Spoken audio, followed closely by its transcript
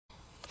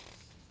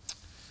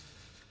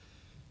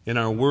In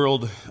our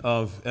world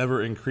of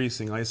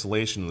ever-increasing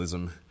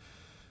isolationism,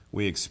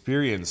 we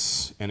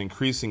experience an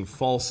increasing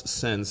false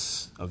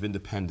sense of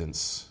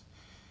independence.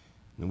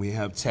 And we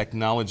have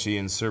technology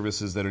and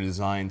services that are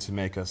designed to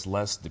make us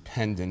less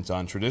dependent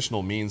on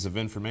traditional means of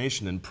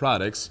information and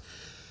products,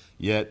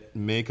 yet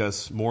make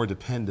us more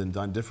dependent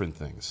on different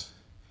things.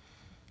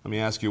 Let me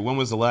ask you, when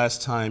was the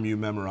last time you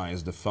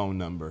memorized a phone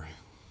number?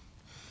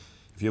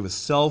 If you have a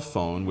cell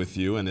phone with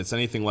you and it's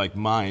anything like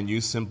mine,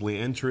 you simply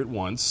enter it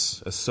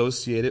once,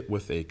 associate it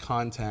with a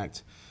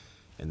contact,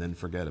 and then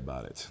forget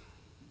about it.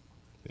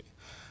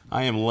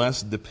 I am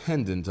less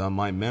dependent on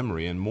my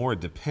memory and more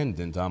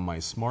dependent on my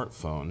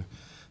smartphone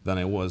than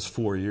I was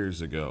 4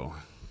 years ago.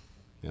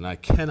 And I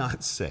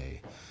cannot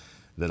say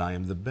that I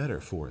am the better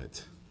for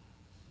it.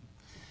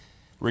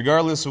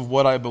 Regardless of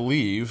what I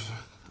believe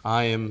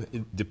I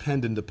am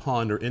dependent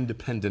upon or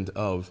independent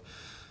of,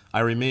 I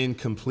remain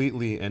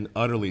completely and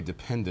utterly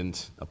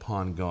dependent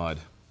upon God.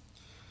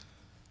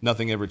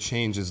 Nothing ever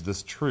changes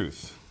this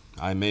truth.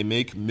 I may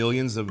make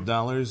millions of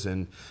dollars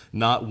and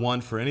not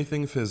want for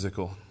anything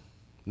physical.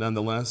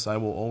 Nonetheless, I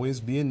will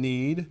always be in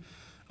need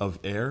of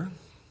air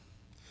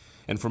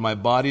and for my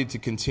body to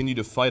continue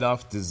to fight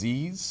off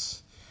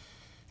disease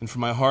and for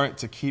my heart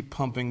to keep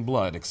pumping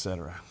blood,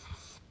 etc.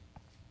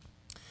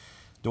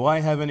 Do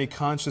I have any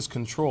conscious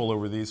control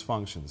over these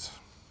functions?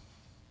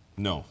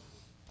 No.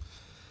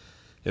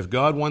 If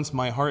God wants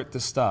my heart to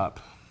stop,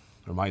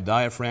 or my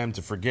diaphragm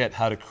to forget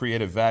how to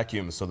create a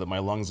vacuum so that my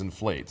lungs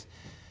inflate,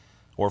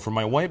 or for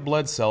my white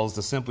blood cells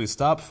to simply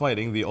stop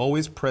fighting the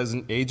always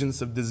present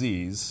agents of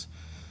disease,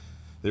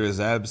 there is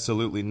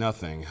absolutely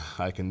nothing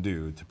I can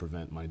do to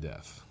prevent my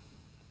death.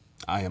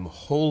 I am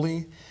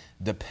wholly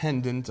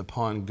dependent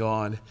upon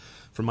God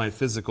for my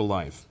physical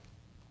life.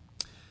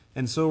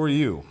 And so are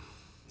you,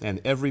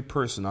 and every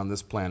person on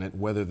this planet,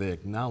 whether they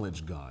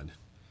acknowledge God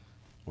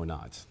or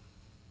not.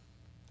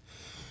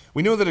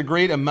 We know that a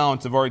great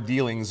amount of our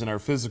dealings in our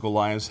physical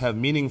lives have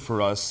meaning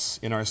for us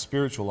in our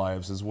spiritual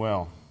lives as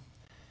well.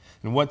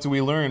 And what do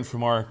we learn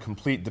from our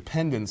complete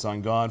dependence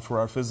on God for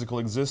our physical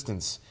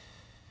existence?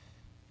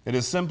 It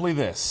is simply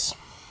this: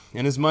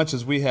 inasmuch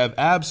as we have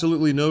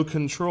absolutely no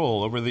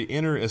control over the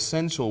inner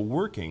essential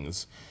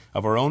workings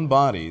of our own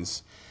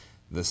bodies,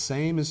 the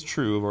same is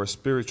true of our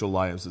spiritual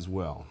lives as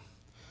well.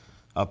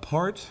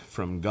 Apart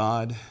from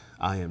God,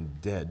 I am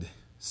dead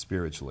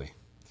spiritually.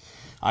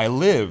 I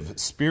live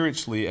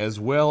spiritually as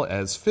well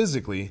as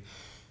physically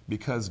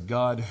because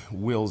God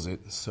wills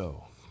it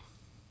so.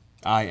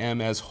 I am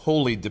as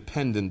wholly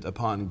dependent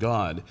upon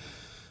God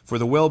for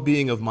the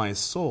well-being of my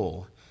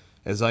soul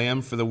as I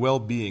am for the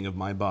well-being of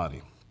my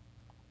body.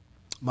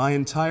 My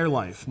entire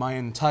life, my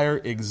entire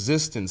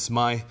existence,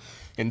 my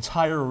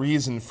entire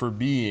reason for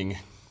being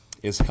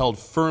is held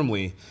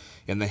firmly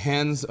in the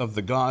hands of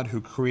the God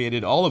who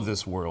created all of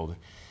this world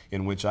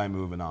in which I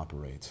move and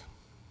operate.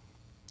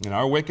 And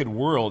our wicked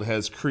world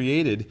has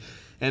created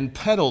and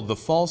peddled the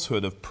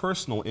falsehood of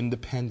personal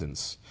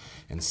independence.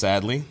 And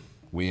sadly,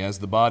 we as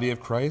the body of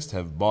Christ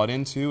have bought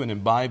into and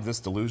imbibed this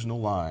delusional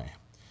lie.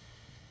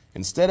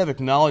 Instead of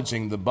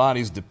acknowledging the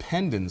body's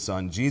dependence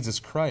on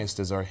Jesus Christ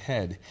as our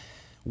head,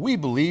 we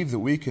believe that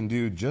we can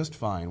do just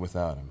fine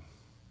without Him.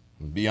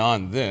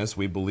 Beyond this,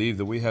 we believe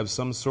that we have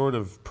some sort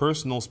of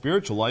personal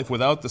spiritual life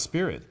without the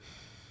Spirit.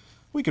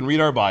 We can read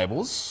our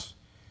Bibles,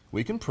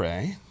 we can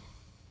pray,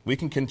 we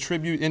can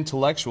contribute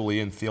intellectually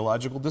in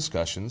theological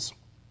discussions.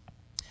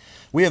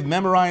 We have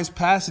memorized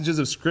passages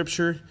of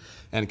Scripture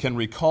and can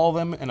recall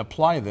them and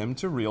apply them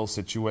to real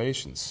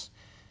situations.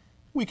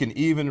 We can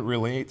even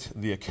relate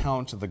the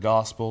account of the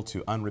gospel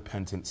to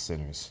unrepentant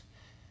sinners.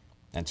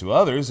 And to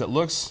others, it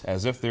looks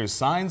as if there's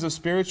signs of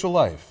spiritual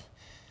life.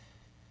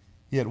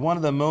 Yet one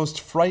of the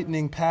most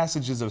frightening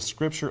passages of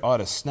Scripture ought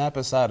to snap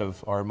us out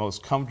of our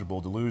most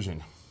comfortable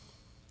delusion.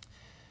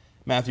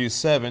 Matthew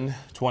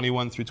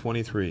 7:21 through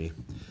 23.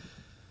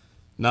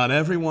 Not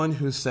everyone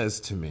who says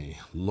to me,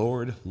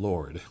 Lord,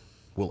 Lord,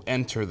 will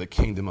enter the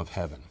kingdom of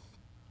heaven,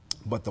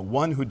 but the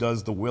one who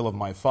does the will of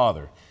my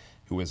Father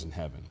who is in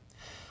heaven.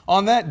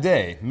 On that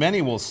day,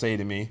 many will say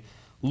to me,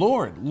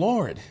 Lord,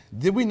 Lord,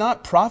 did we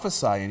not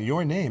prophesy in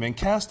your name and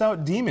cast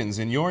out demons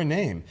in your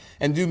name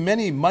and do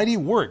many mighty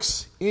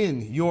works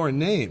in your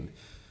name?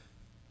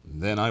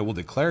 Then I will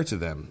declare to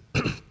them,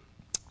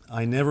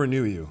 I never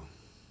knew you.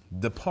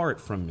 Depart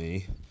from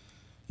me,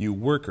 you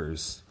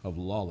workers of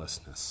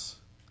lawlessness.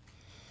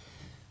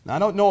 Now, I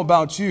don't know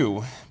about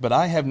you, but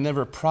I have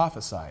never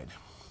prophesied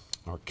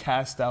or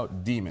cast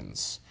out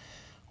demons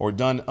or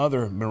done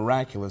other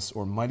miraculous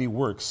or mighty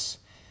works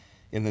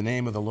in the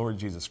name of the Lord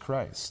Jesus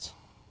Christ.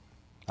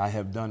 I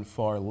have done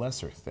far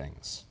lesser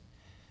things.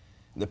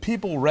 The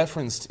people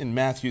referenced in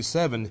Matthew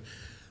 7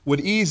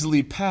 would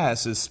easily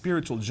pass as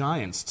spiritual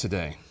giants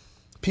today.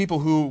 People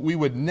who we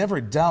would never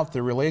doubt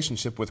their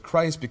relationship with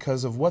Christ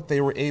because of what they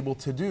were able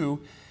to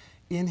do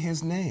in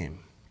His name.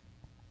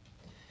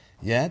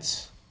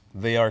 Yet,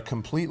 they are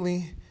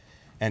completely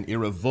and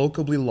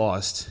irrevocably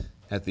lost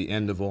at the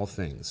end of all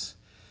things.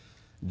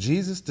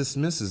 Jesus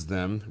dismisses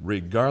them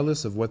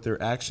regardless of what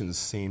their actions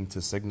seem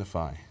to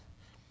signify.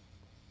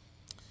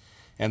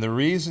 And the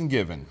reason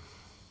given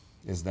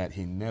is that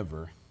he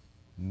never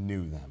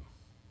knew them.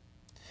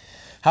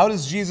 How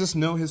does Jesus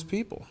know his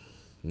people?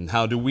 And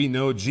how do we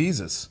know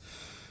Jesus?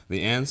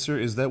 The answer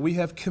is that we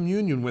have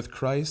communion with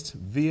Christ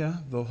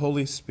via the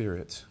Holy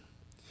Spirit.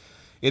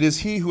 It is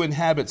he who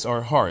inhabits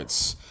our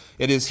hearts.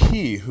 It is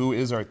he who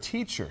is our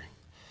teacher.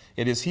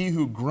 It is he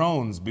who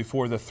groans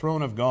before the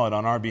throne of God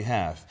on our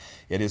behalf.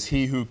 It is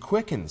he who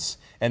quickens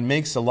and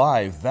makes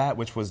alive that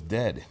which was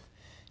dead.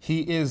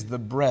 He is the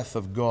breath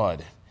of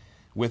God.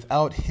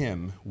 Without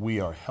him, we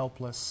are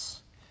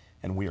helpless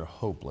and we are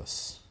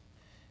hopeless.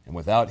 And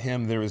without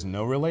him, there is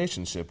no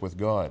relationship with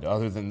God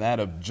other than that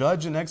of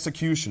judge and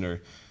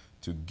executioner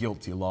to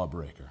guilty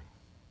lawbreaker.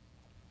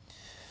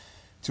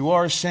 To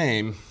our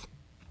shame,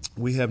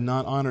 we have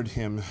not honored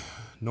him,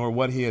 nor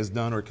what he has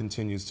done or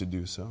continues to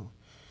do so.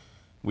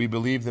 We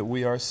believe that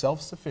we are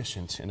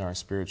self-sufficient in our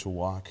spiritual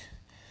walk,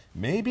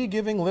 maybe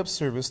giving lip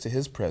service to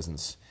his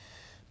presence.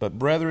 But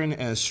brethren,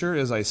 as sure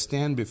as I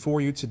stand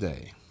before you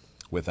today,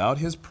 without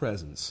his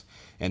presence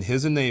and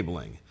his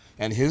enabling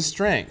and his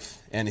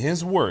strength and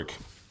his work,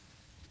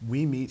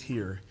 we meet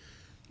here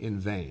in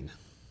vain.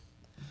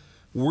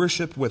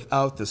 Worship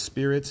without the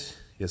Spirit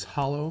is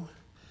hollow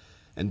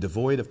and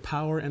devoid of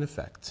power and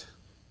effect.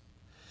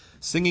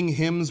 Singing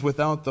hymns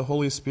without the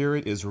Holy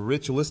Spirit is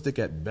ritualistic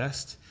at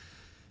best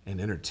and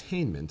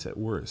entertainment at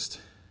worst.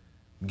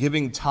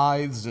 Giving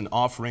tithes and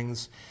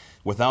offerings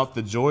without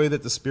the joy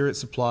that the Spirit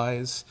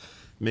supplies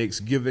makes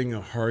giving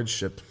a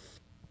hardship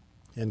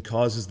and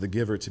causes the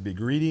giver to be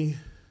greedy,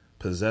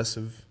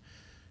 possessive,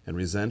 and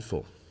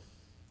resentful.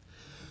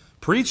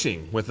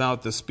 Preaching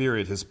without the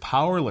Spirit is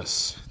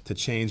powerless to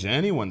change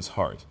anyone's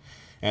heart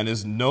and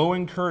is no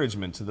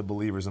encouragement to the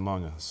believers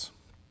among us.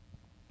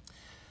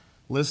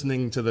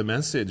 Listening to the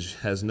message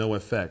has no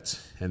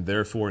effect and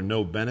therefore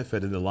no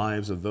benefit in the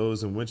lives of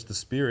those in which the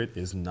Spirit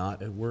is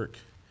not at work.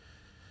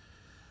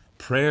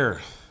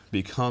 Prayer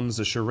becomes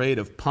a charade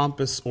of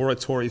pompous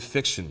oratory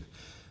fiction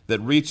that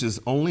reaches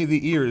only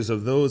the ears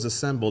of those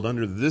assembled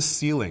under this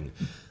ceiling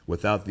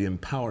without the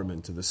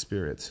empowerment of the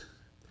Spirit.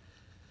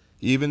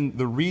 Even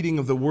the reading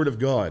of the Word of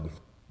God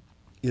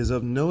is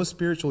of no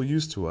spiritual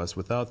use to us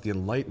without the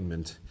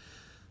enlightenment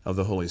of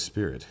the Holy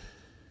Spirit.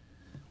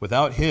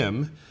 Without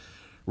him,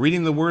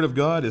 reading the Word of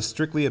God is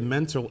strictly a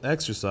mental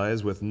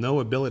exercise with no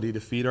ability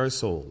to feed our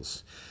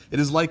souls. It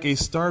is like a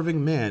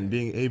starving man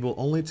being able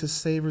only to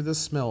savor the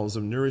smells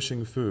of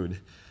nourishing food,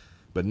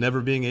 but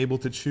never being able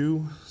to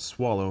chew,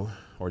 swallow,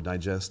 or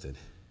digest it.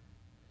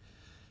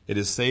 It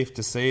is safe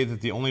to say that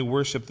the only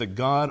worship that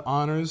God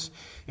honors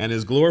and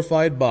is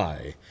glorified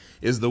by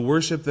is the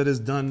worship that is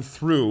done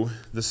through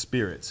the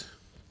Spirit.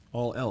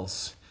 All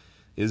else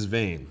is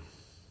vain.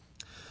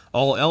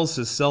 All else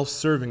is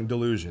self-serving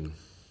delusion.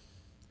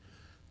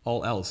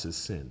 All else is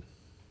sin.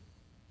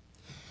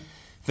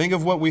 Think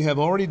of what we have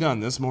already done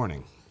this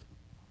morning.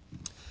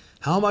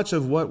 How much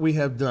of what we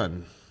have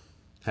done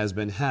has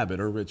been habit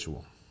or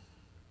ritual?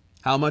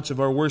 How much of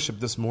our worship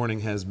this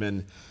morning has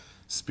been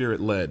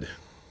Spirit-led?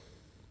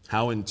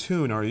 How in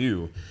tune are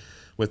you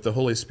with the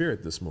Holy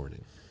Spirit this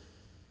morning?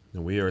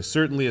 And we are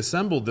certainly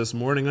assembled this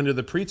morning under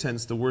the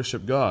pretense to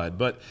worship God,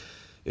 but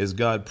is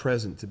God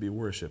present to be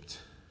worshiped?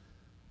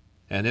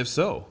 And if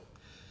so,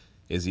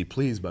 is he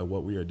pleased by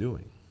what we are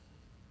doing?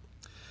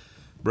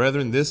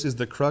 Brethren, this is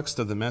the crux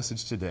of the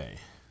message today,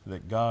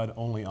 that God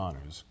only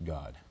honors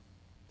God.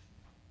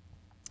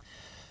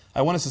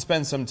 I want us to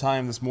spend some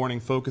time this morning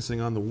focusing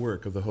on the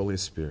work of the Holy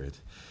Spirit.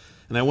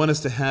 And I want us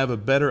to have a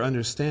better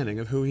understanding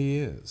of who he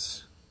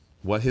is,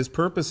 what his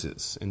purpose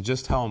is, and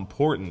just how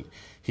important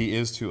he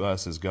is to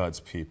us as God's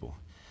people.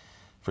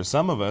 For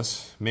some of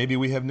us, maybe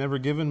we have never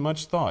given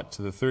much thought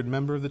to the third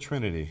member of the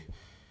Trinity.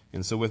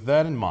 And so with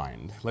that in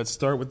mind, let's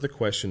start with the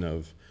question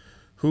of,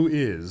 who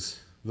is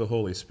the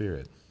Holy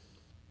Spirit?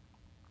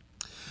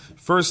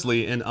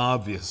 Firstly, and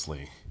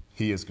obviously,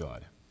 he is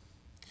God.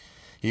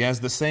 He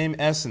has the same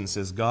essence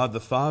as God the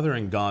Father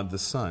and God the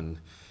Son.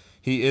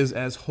 He is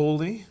as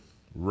holy,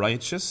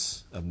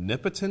 righteous,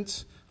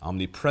 omnipotent,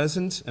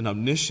 omnipresent, and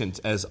omniscient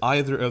as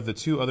either of the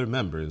two other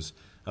members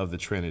of the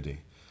Trinity.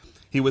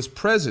 He was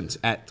present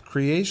at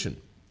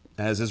creation,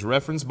 as is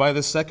referenced by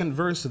the second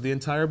verse of the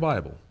entire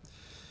Bible.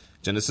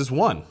 Genesis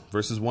 1,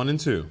 verses 1 and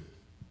 2.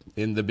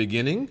 In the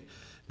beginning,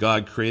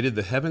 God created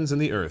the heavens and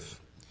the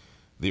earth.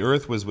 The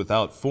earth was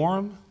without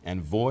form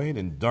and void,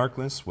 and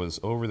darkness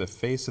was over the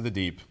face of the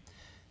deep,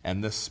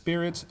 and the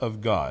Spirit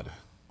of God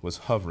was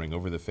hovering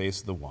over the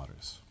face of the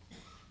waters.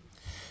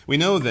 We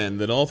know then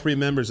that all three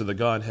members of the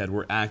Godhead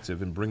were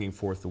active in bringing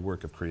forth the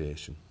work of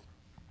creation.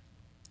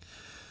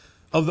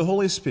 Of the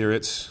Holy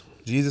Spirit,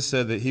 Jesus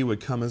said that he would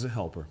come as a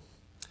helper.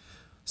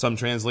 Some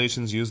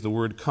translations use the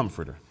word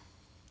comforter.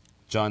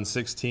 John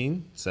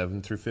 16,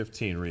 7 through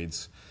 15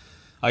 reads,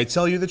 I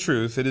tell you the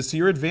truth, it is to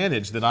your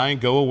advantage that I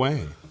go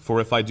away. For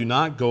if I do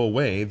not go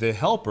away, the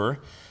Helper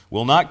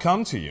will not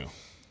come to you.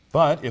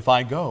 But if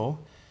I go,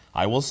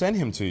 I will send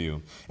him to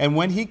you. And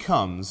when he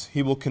comes,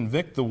 he will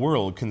convict the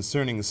world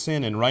concerning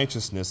sin and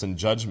righteousness and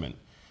judgment.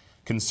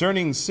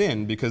 Concerning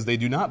sin, because they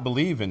do not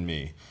believe in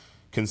me.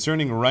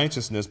 Concerning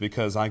righteousness,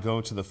 because I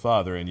go to the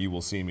Father, and you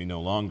will see me no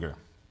longer.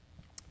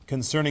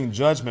 Concerning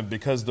judgment,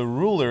 because the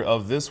ruler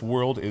of this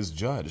world is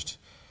judged.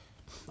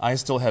 I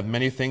still have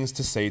many things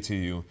to say to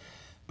you,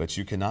 but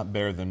you cannot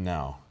bear them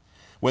now.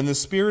 When the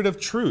Spirit of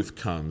truth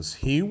comes,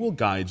 he will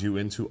guide you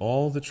into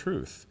all the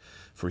truth.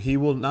 For he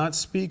will not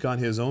speak on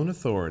his own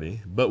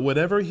authority, but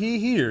whatever he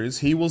hears,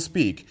 he will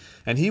speak,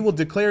 and he will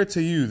declare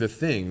to you the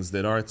things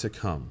that are to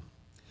come.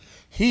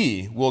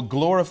 He will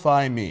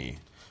glorify me,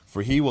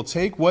 for he will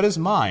take what is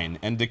mine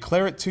and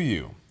declare it to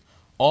you.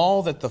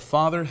 All that the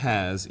Father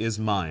has is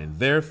mine.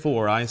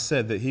 Therefore I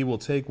said that he will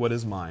take what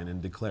is mine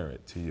and declare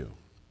it to you.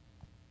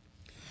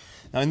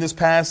 Now in this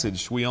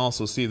passage, we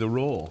also see the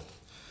role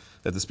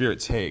that the Spirit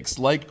takes.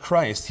 Like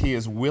Christ, he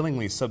is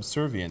willingly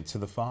subservient to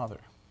the Father.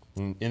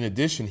 In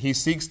addition, he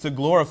seeks to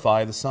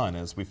glorify the Son,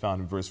 as we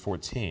found in verse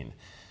 14.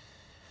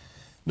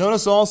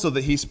 Notice also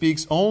that he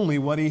speaks only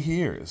what he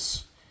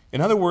hears.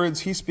 In other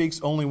words, he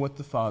speaks only what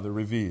the Father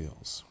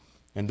reveals.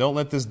 And don't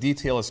let this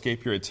detail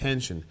escape your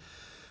attention.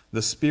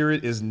 The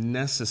Spirit is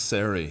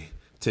necessary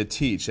to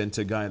teach and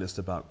to guide us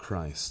about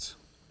Christ.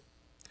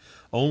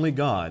 Only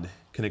God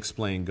can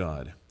explain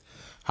God.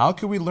 How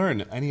can we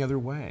learn any other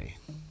way?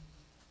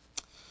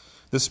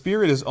 The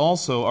Spirit is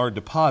also our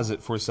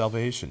deposit for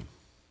salvation.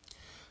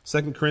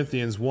 2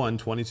 Corinthians 1,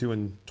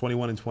 21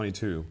 and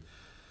 22.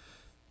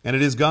 And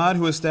it is God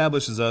who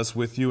establishes us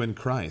with you in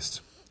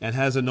Christ, and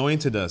has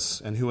anointed us,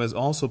 and who has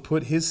also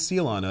put his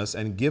seal on us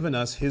and given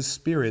us his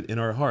Spirit in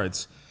our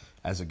hearts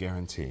as a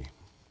guarantee.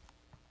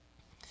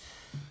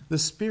 The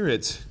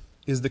Spirit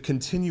is the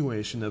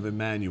continuation of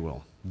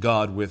Emmanuel,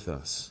 God with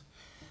us.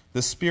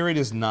 The Spirit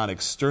is not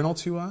external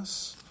to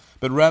us,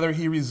 but rather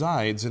he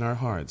resides in our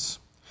hearts.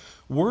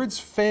 Words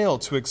fail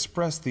to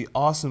express the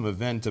awesome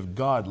event of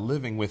God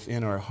living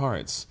within our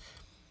hearts.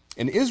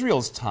 In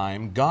Israel's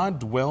time, God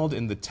dwelled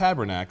in the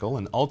tabernacle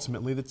and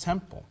ultimately the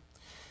temple.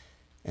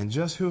 And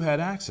just who had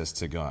access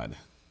to God?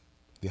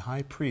 The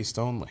high priest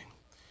only.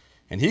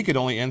 And he could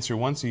only enter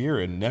once a year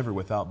and never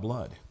without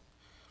blood.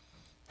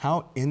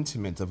 How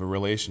intimate of a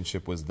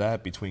relationship was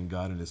that between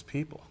God and his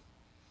people?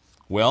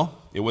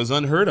 Well, it was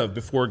unheard of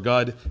before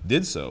God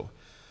did so,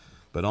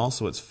 but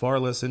also it's far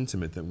less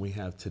intimate than we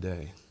have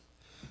today.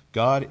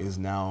 God is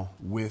now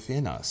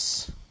within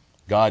us.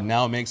 God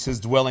now makes his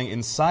dwelling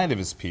inside of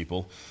his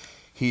people.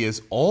 He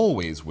is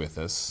always with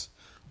us,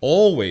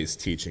 always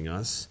teaching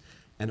us,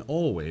 and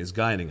always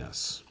guiding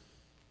us.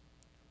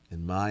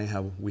 And my,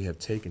 how we have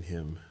taken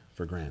him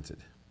for granted.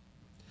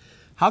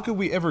 How could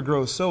we ever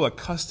grow so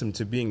accustomed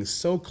to being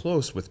so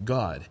close with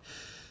God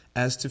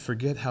as to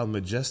forget how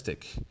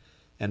majestic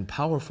and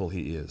powerful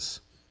he is,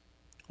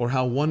 or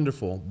how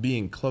wonderful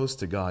being close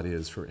to God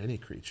is for any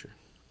creature?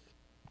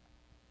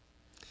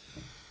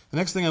 The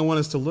next thing I want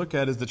us to look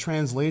at is the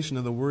translation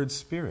of the word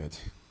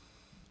Spirit.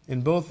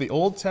 In both the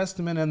Old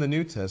Testament and the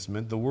New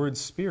Testament, the word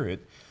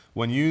Spirit,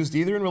 when used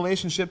either in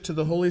relationship to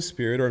the Holy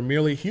Spirit or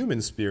merely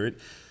human spirit,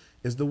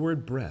 is the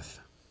word breath.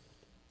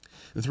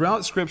 And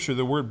throughout Scripture,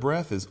 the word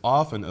breath is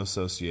often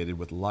associated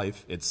with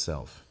life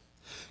itself.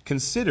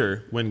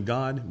 Consider when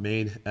God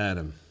made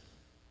Adam.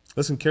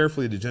 Listen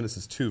carefully to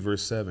Genesis 2,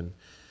 verse 7.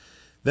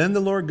 Then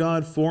the Lord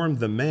God formed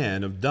the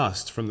man of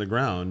dust from the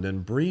ground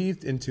and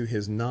breathed into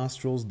his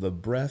nostrils the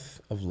breath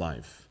of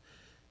life,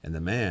 and the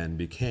man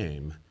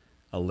became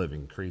a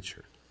living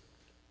creature.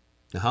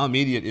 Now, how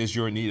immediate is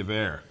your need of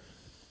air?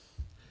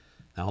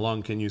 How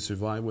long can you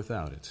survive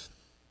without it?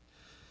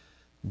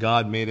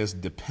 God made us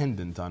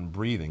dependent on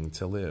breathing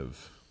to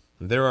live.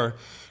 There are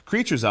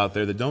creatures out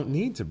there that don't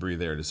need to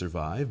breathe air to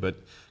survive, but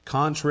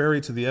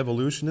contrary to the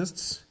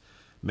evolutionists,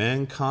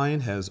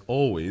 mankind has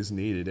always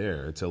needed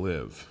air to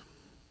live.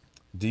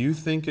 Do you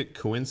think it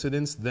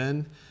coincidence,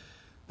 then,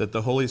 that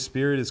the Holy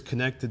Spirit is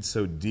connected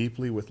so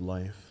deeply with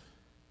life?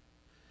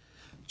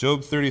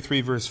 Job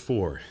 33, verse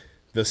 4,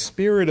 the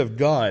Spirit of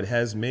God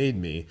has made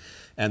me,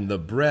 and the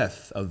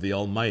breath of the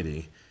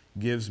Almighty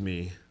gives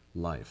me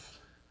life.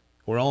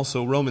 Or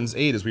also Romans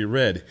 8, as we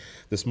read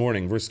this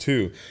morning, verse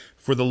 2,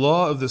 for the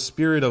law of the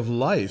Spirit of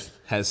life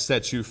has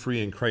set you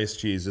free in Christ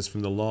Jesus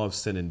from the law of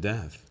sin and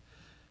death.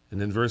 And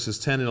then verses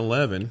 10 and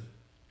 11,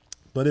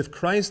 but if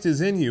Christ is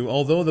in you,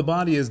 although the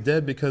body is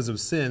dead because of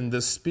sin,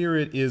 the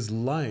Spirit is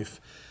life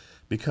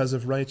because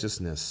of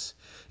righteousness.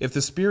 If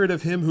the Spirit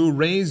of him who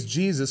raised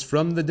Jesus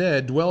from the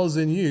dead dwells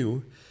in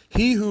you,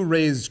 he who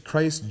raised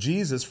Christ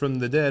Jesus from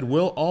the dead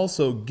will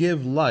also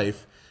give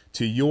life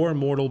to your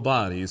mortal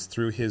bodies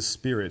through his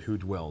Spirit who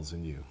dwells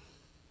in you.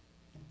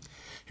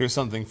 Here's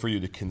something for you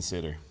to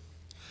consider.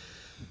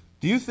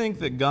 Do you think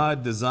that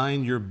God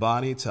designed your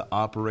body to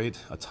operate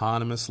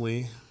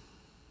autonomously,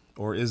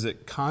 or is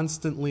it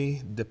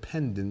constantly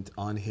dependent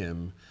on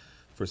him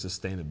for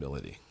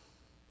sustainability?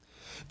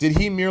 Did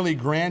he merely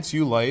grant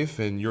you life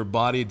and your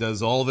body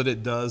does all that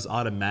it does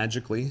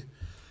automatically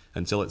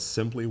until it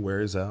simply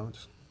wears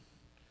out?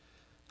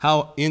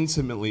 How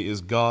intimately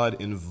is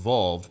God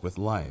involved with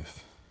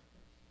life?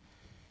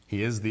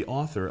 He is the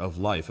author of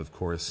life, of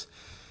course.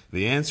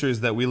 The answer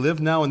is that we live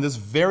now in this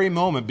very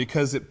moment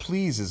because it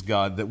pleases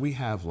God that we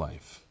have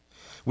life.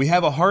 We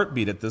have a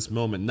heartbeat at this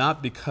moment,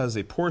 not because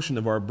a portion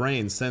of our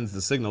brain sends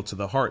the signal to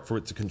the heart for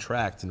it to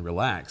contract and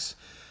relax,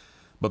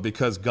 but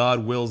because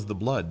God wills the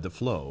blood to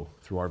flow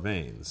through our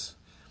veins.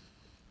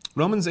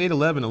 Romans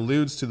 8:11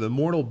 alludes to the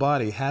mortal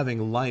body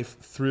having life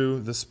through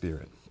the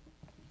Spirit.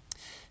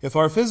 If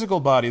our physical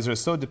bodies are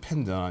so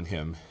dependent on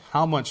Him,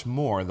 how much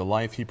more the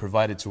life He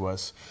provided to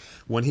us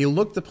when He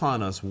looked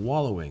upon us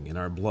wallowing in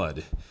our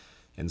blood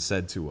and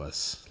said to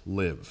us,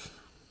 "Live."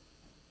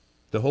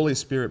 The Holy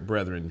Spirit,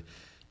 brethren,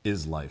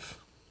 is life.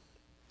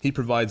 He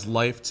provides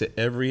life to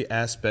every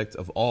aspect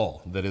of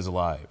all that is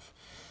alive.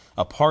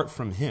 Apart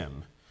from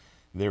Him,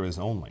 there is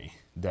only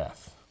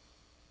death.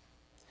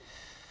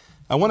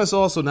 I want us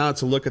also now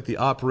to look at the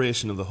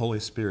operation of the Holy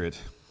Spirit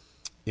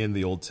in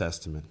the Old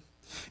Testament.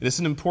 It is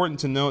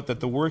important to note that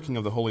the working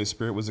of the Holy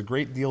Spirit was a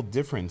great deal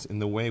different in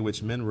the way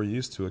which men were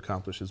used to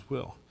accomplish His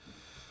will.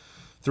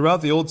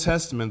 Throughout the Old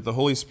Testament, the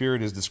Holy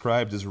Spirit is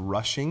described as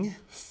rushing,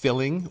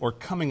 filling, or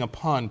coming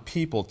upon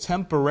people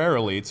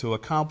temporarily to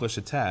accomplish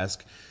a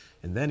task,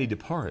 and then He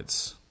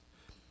departs.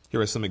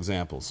 Here are some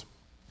examples.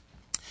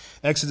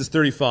 Exodus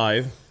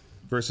 35,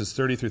 verses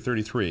 30 through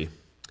 33.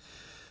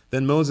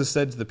 Then Moses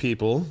said to the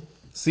people,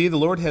 "See, the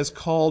Lord has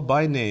called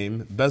by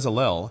name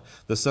Bezalel,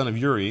 the son of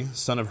Uri,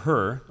 son of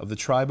Hur, of the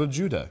tribe of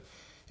Judah,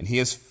 and He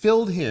has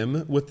filled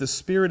him with the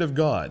Spirit of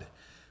God,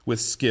 with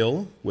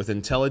skill, with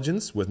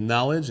intelligence, with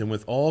knowledge, and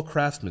with all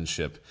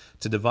craftsmanship,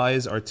 to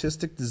devise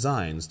artistic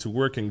designs, to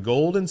work in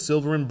gold and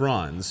silver and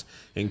bronze,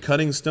 in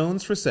cutting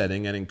stones for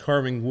setting, and in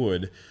carving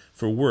wood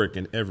for work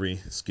in every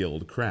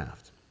skilled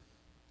craft."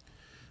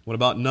 What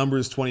about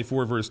Numbers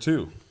 24, verse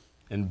 2?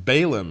 "And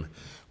Balaam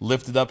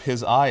lifted up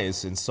his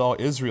eyes and saw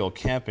Israel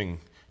camping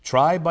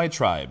tribe by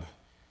tribe,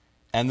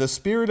 and the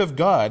Spirit of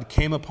God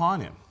came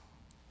upon him."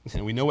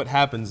 And we know what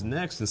happens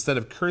next. Instead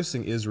of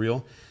cursing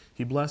Israel,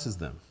 He blesses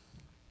them.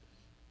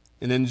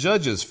 And in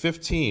Judges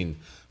 15,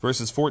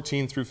 verses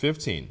 14 through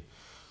 15,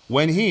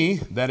 "When he,"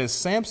 that is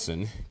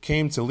Samson,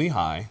 "came to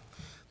Lehi,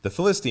 the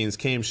Philistines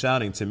came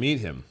shouting to meet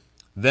him.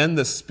 Then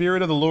the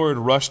Spirit of the Lord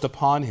rushed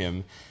upon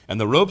him, and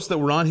the ropes that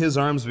were on his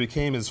arms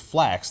became as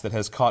flax that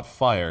has caught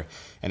fire,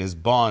 and his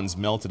bonds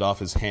melted off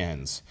his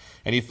hands.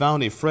 And he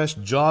found a fresh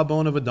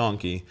jawbone of a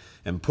donkey,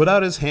 and put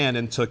out his hand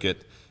and took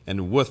it,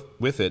 and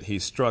with it he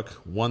struck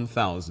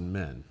 1,000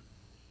 men."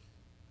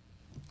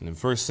 And in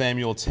 1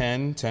 Samuel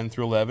 10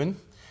 through 11,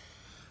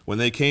 "When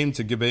they came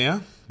to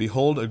Gibeah,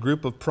 behold, a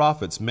group of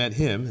prophets met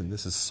him," and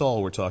this is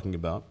Saul we're talking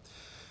about,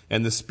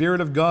 "and the Spirit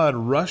of God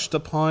rushed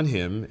upon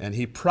him, and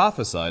he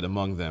prophesied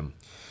among them.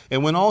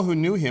 And when all who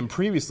knew him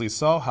previously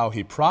saw how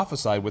he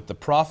prophesied with the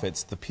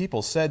prophets, the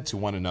people said to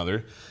one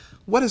another,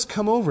 'What has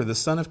come over the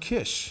son of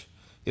Kish?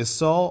 Is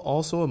Saul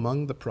also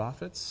among the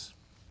prophets?'"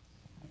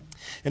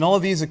 In all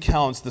of these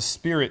accounts, the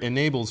Spirit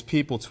enables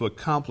people to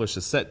accomplish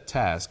a set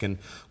task, and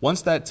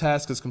once that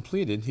task is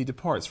completed, He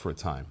departs for a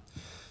time.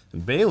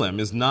 And Balaam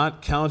is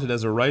not counted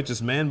as a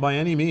righteous man by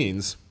any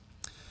means.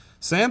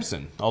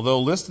 Samson, although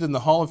listed in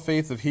the Hall of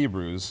Faith of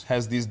Hebrews,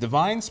 has these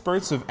divine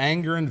spurts of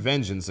anger and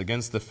vengeance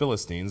against the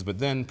Philistines, but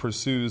then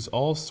pursues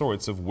all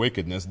sorts of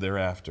wickedness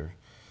thereafter.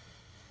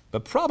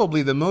 But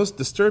probably the most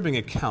disturbing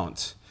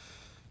account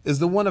is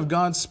the one of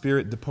God's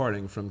Spirit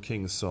departing from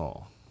King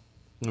Saul.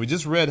 We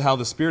just read how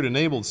the Spirit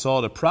enabled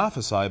Saul to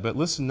prophesy, but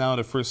listen now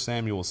to 1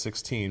 Samuel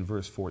 16,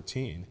 verse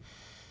 14.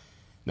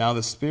 "Now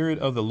the Spirit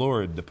of the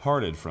Lord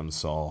departed from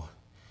Saul,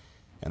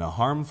 and a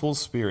harmful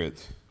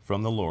spirit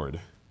from the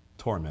Lord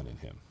tormented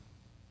him."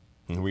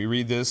 And we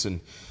read this, and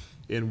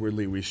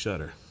inwardly we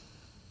shudder.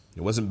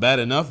 It wasn't bad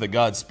enough that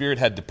God's Spirit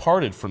had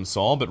departed from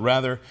Saul, but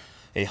rather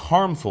a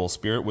harmful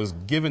spirit was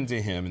given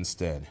to him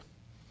instead.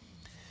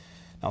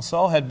 Now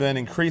Saul had been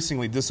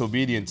increasingly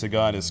disobedient to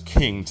God as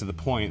king, to the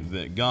point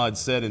that God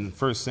said in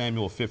 1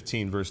 Samuel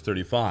 15, verse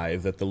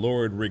 35, that the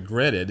Lord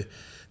regretted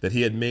that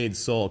He had made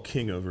Saul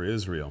king over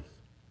Israel.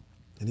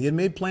 And He had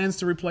made plans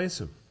to replace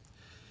him.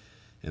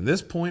 And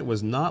this point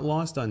was not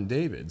lost on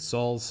David,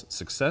 Saul's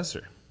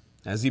successor,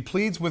 as he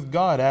pleads with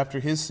God after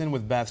his sin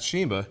with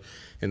Bathsheba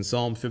in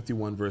Psalm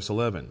 51, verse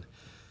 11.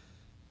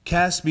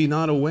 "Cast me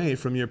not away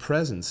from your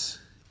presence,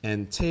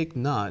 and take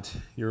not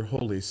your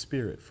Holy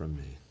Spirit from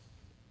me."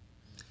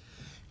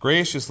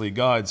 Graciously,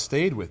 God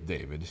stayed with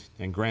David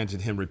and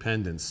granted him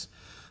repentance.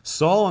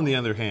 Saul, on the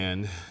other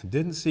hand,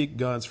 didn't seek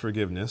God's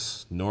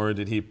forgiveness, nor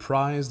did he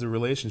prize the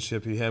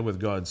relationship he had with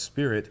God's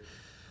Spirit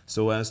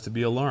so as to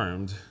be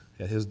alarmed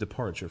at his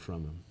departure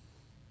from him.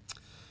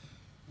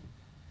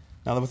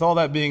 Now, with all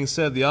that being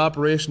said, the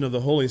operation of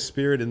the Holy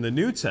Spirit in the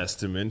New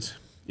Testament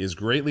is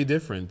greatly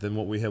different than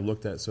what we have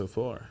looked at so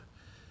far.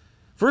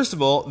 First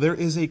of all, there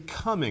is a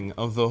coming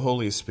of the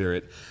Holy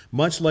Spirit,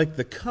 much like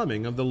the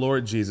coming of the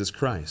Lord Jesus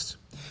Christ.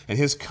 And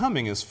His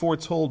coming is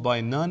foretold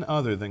by none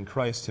other than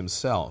Christ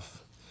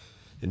Himself.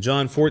 In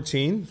John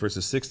 14,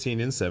 verses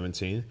 16 and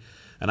 17,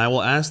 "And I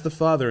will ask the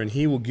Father, and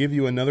He will give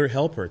you another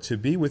helper to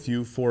be with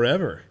you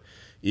forever,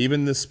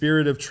 even the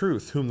Spirit of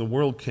truth, whom the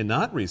world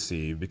cannot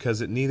receive, because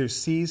it neither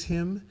sees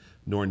Him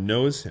nor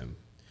knows Him.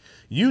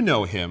 You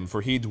know Him,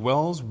 for He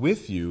dwells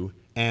with you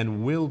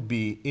and will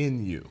be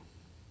in you."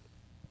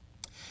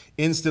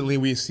 instantly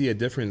we see a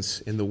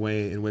difference in the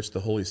way in which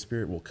the Holy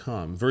Spirit will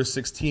come. Verse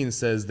 16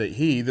 says that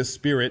He, the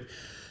Spirit,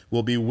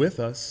 will be with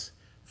us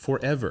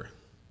forever.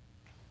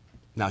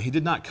 Now, He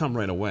did not come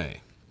right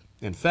away.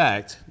 In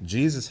fact,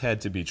 Jesus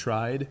had to be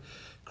tried,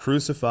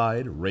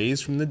 crucified,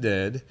 raised from the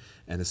dead,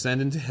 and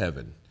ascend into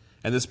heaven.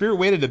 And the Spirit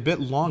waited a bit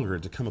longer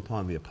to come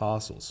upon the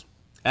apostles.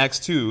 Acts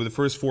 2, the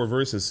first 4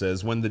 verses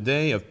says, "When the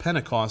day of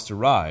Pentecost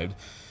arrived,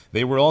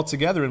 they were all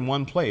together in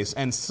one place,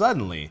 and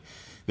suddenly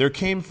there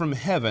came from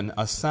heaven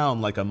a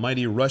sound like a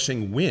mighty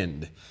rushing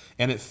wind,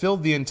 and it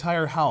filled the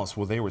entire house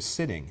where they were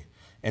sitting.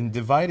 And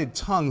divided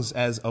tongues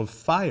as of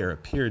fire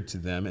appeared to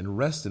them and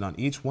rested on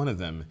each one of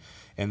them.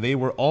 And they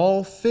were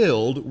all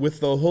filled with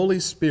the Holy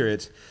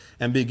Spirit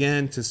and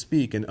began to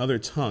speak in other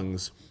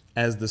tongues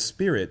as the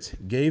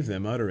Spirit gave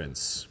them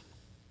utterance."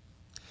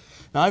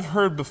 Now, I've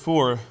heard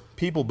before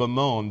people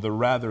bemoan the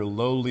rather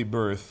lowly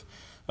birth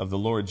of the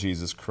Lord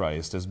Jesus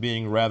Christ as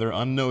being rather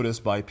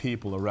unnoticed by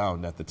people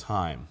around at the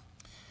time.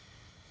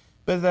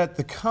 But at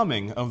the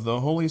coming of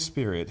the Holy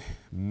Spirit,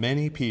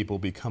 many people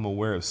become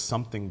aware of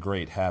something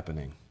great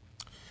happening.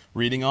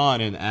 Reading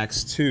on in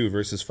Acts 2,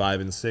 verses 5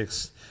 and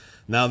 6,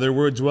 "Now there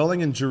were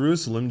dwelling in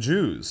Jerusalem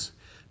Jews,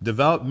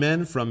 devout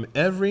men from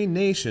every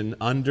nation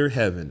under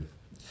heaven.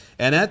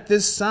 And at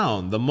this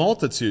sound the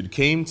multitude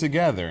came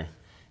together,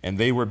 and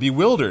they were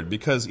bewildered,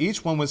 because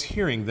each one was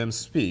hearing them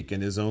speak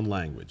in his own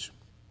language."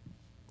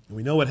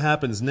 We know what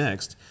happens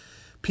next.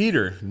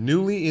 Peter,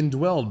 newly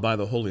indwelled by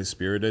the Holy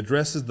Spirit,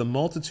 addresses the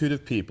multitude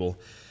of people,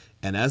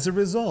 and as a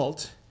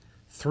result,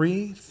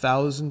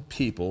 3,000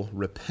 people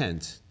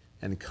repent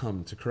and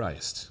come to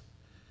Christ.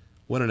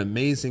 What an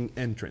amazing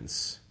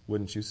entrance,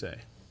 wouldn't you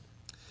say?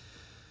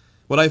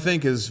 What I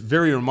think is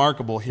very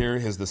remarkable here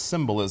is the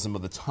symbolism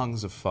of the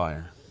tongues of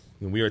fire.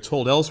 And we are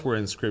told elsewhere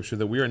in Scripture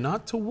that we are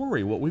not to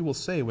worry what we will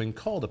say when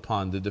called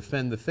upon to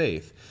defend the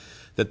faith,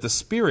 that the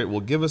Spirit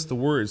will give us the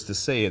words to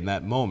say in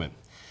that moment.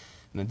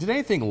 Now, did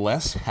anything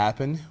less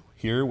happen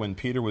here when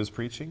Peter was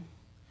preaching?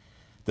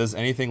 Does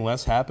anything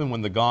less happen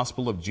when the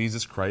gospel of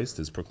Jesus Christ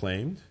is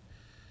proclaimed?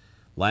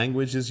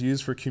 Language is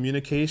used for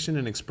communication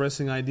and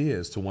expressing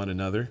ideas to one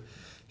another.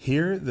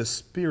 Here, the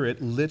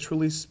Spirit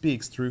literally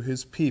speaks through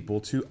His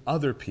people to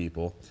other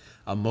people,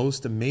 a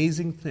most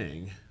amazing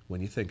thing when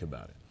you think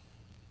about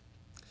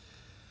it.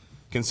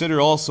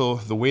 Consider also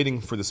the waiting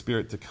for the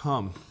Spirit to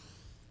come.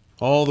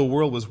 All the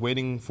world was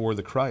waiting for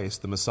the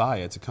Christ, the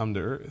Messiah, to come to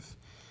earth.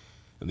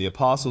 And the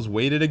apostles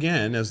waited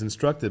again, as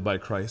instructed by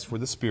Christ, for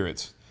the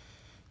Spirit.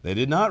 They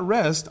did not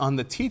rest on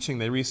the teaching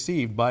they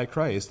received by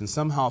Christ and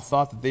somehow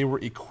thought that they were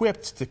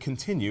equipped to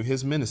continue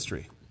His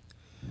ministry.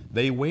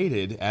 They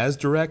waited as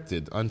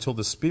directed until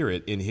the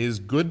Spirit, in His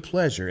good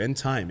pleasure and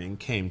timing,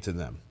 came to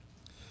them.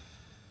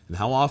 And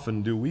how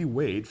often do we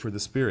wait for the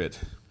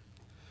Spirit?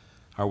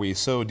 Are we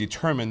so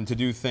determined to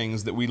do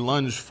things that we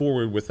lunge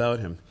forward without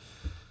Him?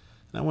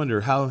 And I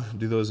wonder, how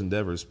do those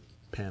endeavors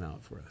pan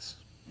out for us?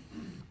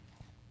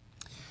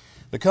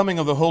 The coming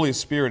of the Holy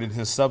Spirit and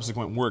His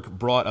subsequent work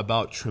brought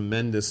about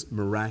tremendous,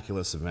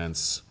 miraculous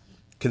events.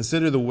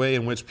 Consider the way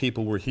in which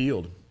people were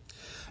healed.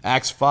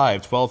 Acts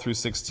 5, 12 through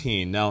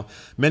 16. "Now,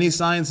 many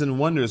signs and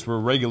wonders were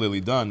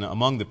regularly done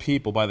among the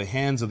people by the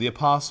hands of the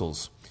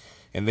apostles.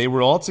 And they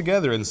were all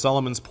together in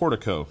Solomon's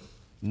portico.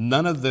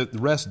 None of the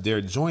rest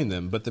dared join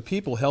them, but the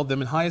people held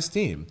them in high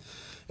esteem.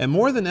 And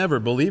more than ever,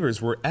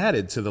 believers were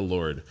added to the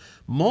Lord,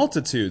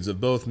 multitudes of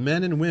both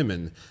men and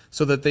women,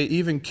 so that they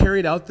even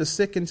carried out the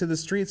sick into the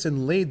streets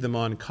and laid them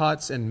on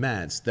cots and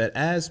mats, that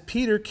as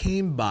Peter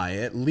came by,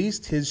 at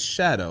least his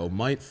shadow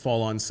might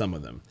fall on some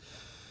of them.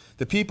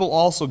 The people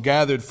also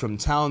gathered from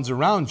towns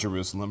around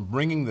Jerusalem,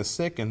 bringing the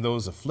sick and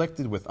those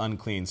afflicted with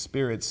unclean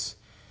spirits,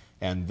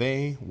 and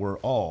they were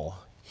all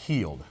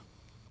healed."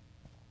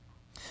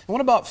 And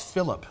what about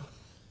Philip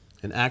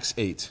in Acts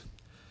 8?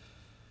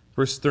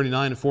 Verse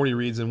 39 and 40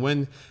 reads, "And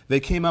when they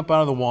came up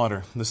out of the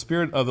water, the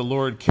Spirit of the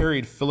Lord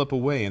carried Philip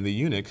away, and the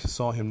eunuch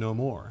saw him no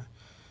more,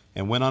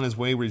 and went on his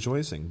way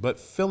rejoicing.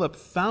 But Philip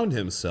found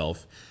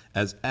himself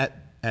at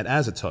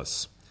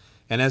Azotus,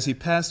 and as he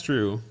passed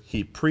through,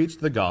 he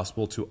preached the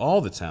gospel to all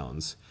the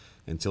towns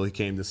until he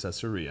came to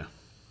Caesarea."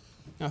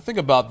 Now think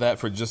about that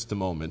for just a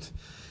moment.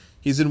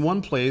 He's in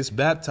one place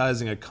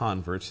baptizing a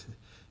convert,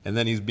 and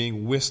then he's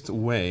being whisked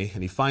away,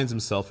 and he finds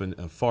himself in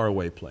a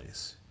faraway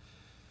place.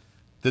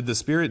 Did the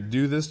Spirit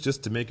do this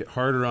just to make it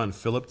harder on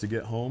Philip to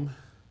get home?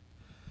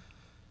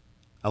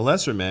 A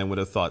lesser man would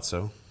have thought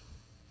so.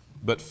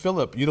 But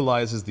Philip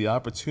utilizes the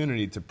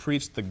opportunity to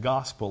preach the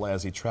gospel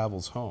as he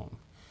travels home.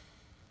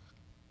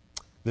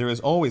 There is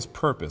always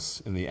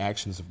purpose in the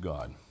actions of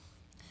God.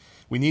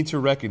 We need to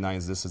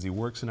recognize this as He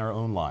works in our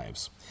own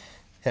lives.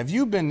 Have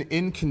you been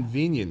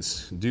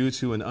inconvenienced due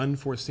to an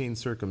unforeseen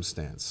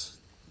circumstance?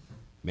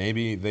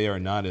 Maybe they are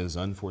not as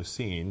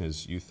unforeseen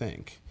as you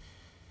think.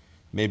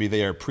 Maybe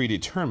they are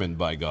predetermined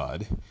by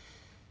God,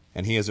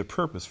 and He has a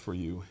purpose for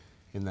you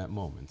in that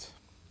moment.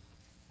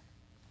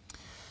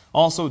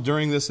 Also,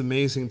 during this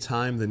amazing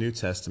time, the New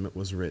Testament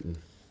was written.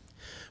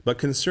 But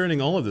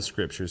concerning all of the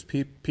Scriptures,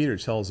 Peter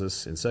tells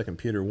us in 2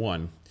 Peter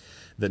 1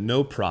 that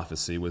no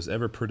prophecy was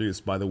ever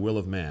produced by the will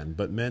of man,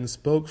 but men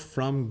spoke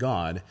from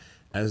God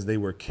as they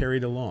were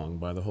carried along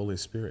by the Holy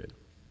Spirit.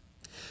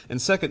 In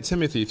 2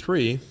 Timothy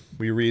 3,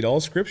 we read, all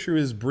Scripture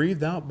is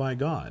breathed out by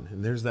God.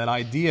 And there's that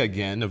idea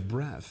again of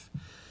breath.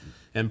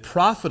 And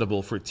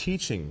profitable for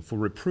teaching, for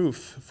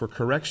reproof, for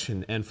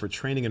correction, and for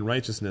training in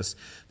righteousness,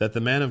 that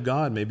the man of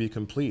God may be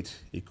complete,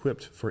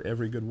 equipped for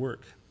every good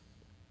work.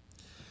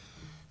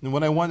 And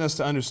what I want us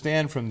to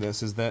understand from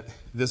this is that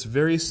this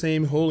very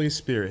same Holy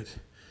Spirit,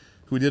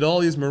 who did all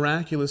these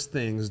miraculous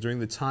things during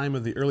the time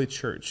of the early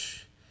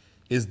church,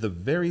 is the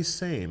very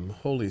same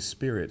Holy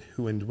Spirit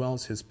who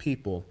indwells his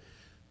people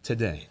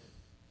today.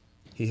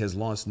 He has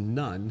lost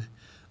none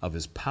of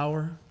his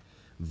power,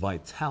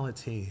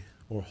 vitality,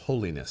 or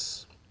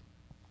holiness.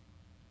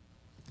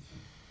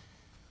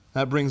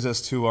 That brings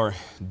us to our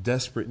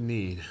desperate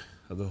need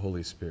of the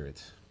Holy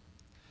Spirit.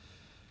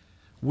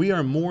 We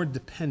are more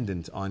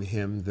dependent on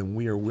him than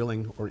we are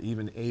willing or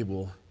even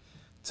able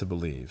to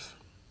believe.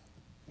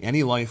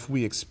 Any life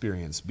we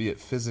experience, be it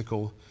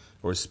physical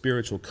or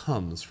spiritual,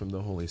 comes from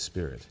the Holy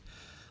Spirit.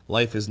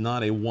 Life is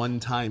not a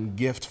one-time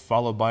gift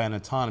followed by an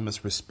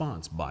autonomous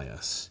response by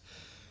us.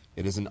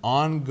 It is an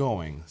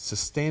ongoing,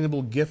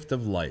 sustainable gift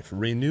of life,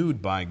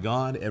 renewed by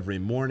God every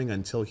morning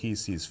until he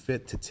sees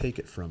fit to take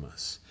it from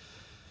us.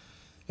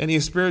 Any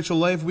spiritual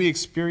life we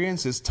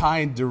experience is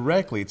tied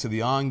directly to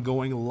the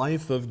ongoing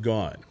life of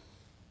God.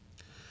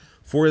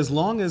 For as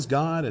long as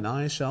God and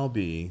I shall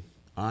be,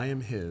 I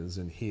am his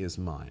and he is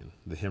mine,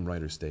 the hymn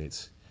writer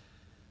states.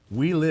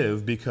 We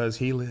live because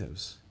he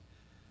lives.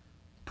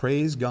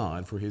 Praise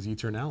God for his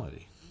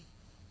eternality.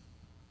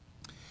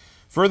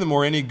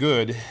 Furthermore, any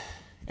good,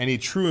 any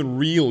true and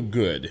real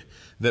good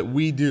that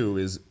we do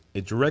is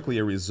directly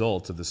a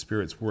result of the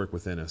Spirit's work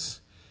within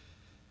us.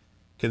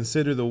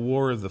 Consider the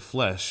war of the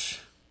flesh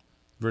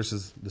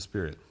versus the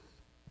Spirit.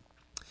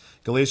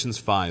 Galatians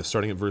 5,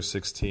 starting at verse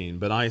 16.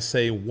 But I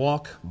say,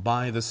 walk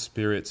by the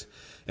Spirit,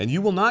 and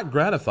you will not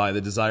gratify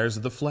the desires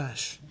of the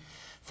flesh.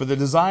 For the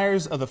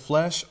desires of the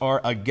flesh are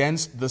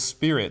against the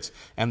Spirit,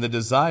 and the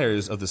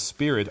desires of the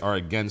Spirit are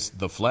against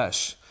the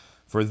flesh.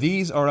 For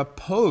these are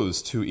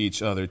opposed to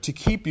each other to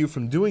keep you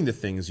from doing the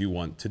things you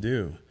want to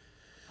do.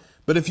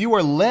 But if you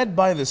are led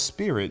by the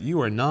Spirit,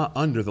 you are not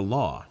under the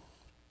law.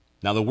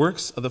 Now the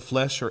works of the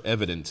flesh are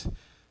evident: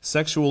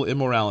 sexual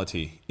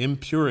immorality,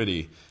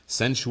 impurity,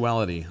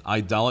 sensuality,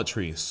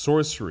 idolatry,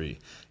 sorcery,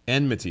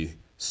 enmity,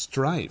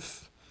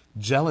 strife,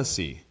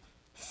 jealousy,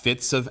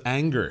 fits of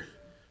anger,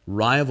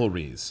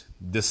 rivalries,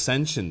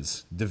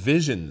 dissensions,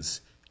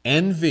 divisions,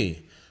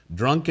 envy,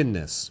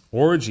 drunkenness,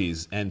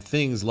 orgies, and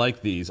things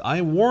like these.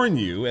 I warn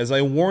you, as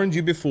I warned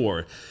you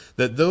before,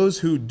 that those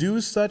who do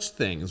such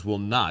things will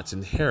not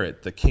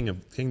inherit the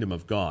kingdom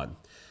of God.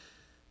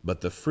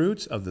 But the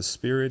fruit of the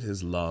Spirit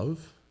is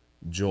love,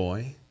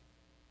 joy,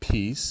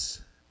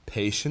 peace,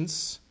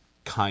 patience,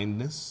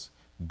 kindness,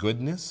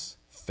 goodness,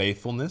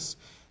 faithfulness,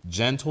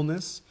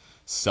 gentleness,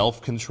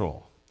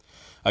 self-control.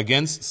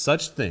 Against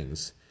such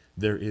things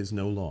there is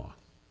no law.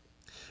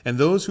 And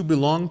those who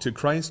belong to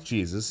Christ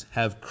Jesus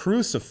have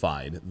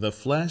crucified the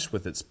flesh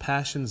with its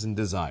passions and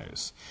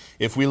desires.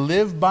 If we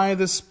live by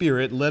the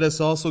Spirit, let us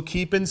also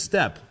keep in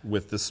step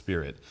with the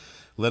Spirit.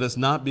 Let us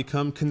not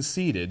become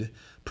conceited,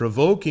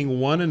 provoking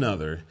one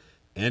another,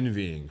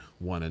 envying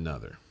one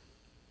another.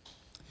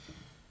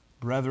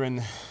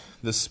 Brethren,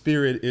 the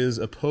Spirit is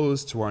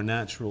opposed to our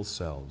natural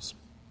selves.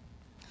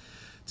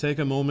 Take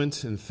a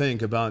moment and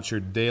think about your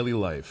daily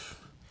life.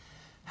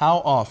 How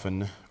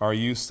often are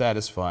you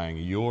satisfying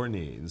your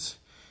needs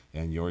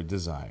and your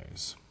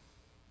desires?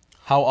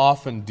 How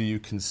often do you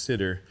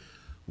consider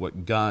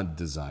what God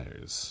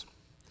desires?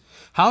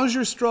 How's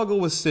your struggle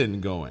with sin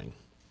going?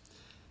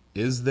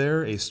 Is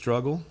there a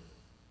struggle?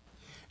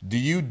 Do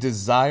you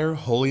desire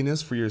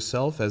holiness for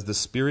yourself as the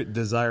Spirit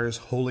desires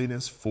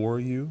holiness for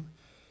you?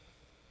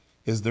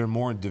 Is there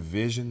more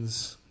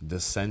divisions,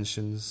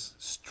 dissensions,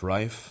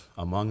 strife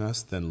among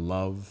us than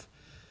love,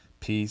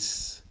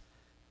 peace,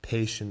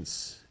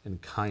 patience,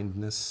 and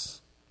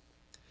kindness?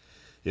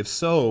 If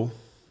so,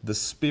 the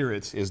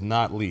Spirit is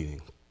not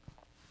leading.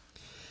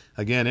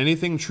 Again,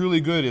 anything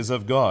truly good is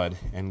of God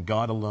and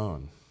God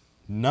alone.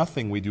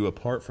 Nothing we do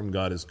apart from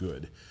God is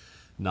good.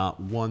 Not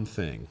one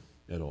thing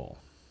at all.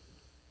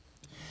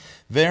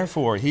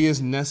 Therefore, he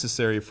is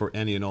necessary for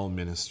any and all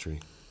ministry.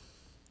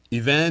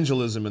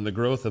 Evangelism and the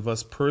growth of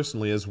us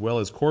personally as well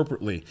as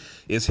corporately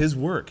is his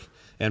work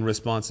and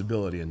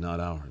responsibility and not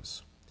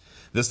ours.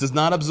 This does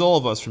not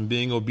absolve us from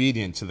being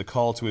obedient to the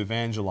call to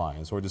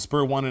evangelize or to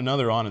spur one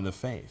another on in the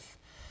faith.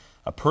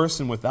 A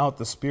person without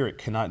the Spirit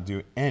cannot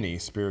do any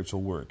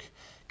spiritual work.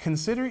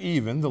 Consider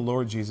even the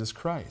Lord Jesus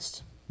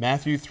Christ.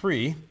 Matthew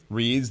 3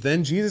 reads,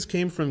 Then Jesus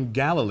came from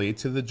Galilee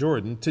to the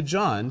Jordan to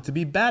John to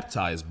be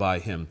baptized by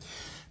him.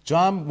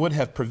 John would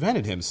have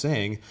prevented him,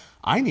 saying,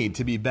 I need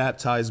to be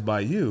baptized by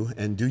you,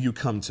 and do you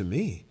come to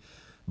me?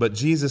 But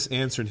Jesus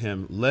answered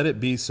him, Let it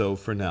be so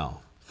for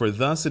now. For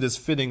thus it is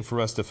fitting for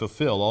us to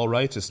fulfill all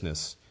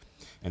righteousness.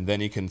 And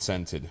then he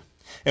consented.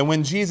 And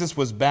when Jesus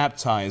was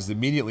baptized,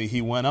 immediately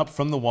he went up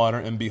from the water,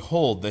 and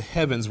behold, the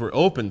heavens were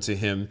opened to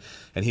him,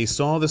 and he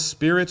saw the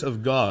Spirit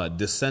of God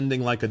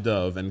descending like a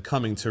dove and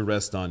coming to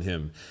rest on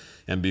him.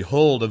 And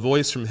behold, a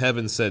voice from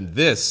heaven said,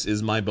 "This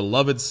is my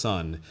beloved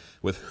Son,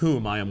 with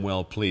whom I am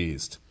well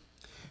pleased."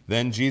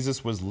 Then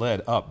Jesus was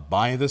led up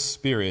by the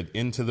Spirit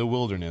into the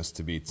wilderness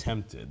to be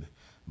tempted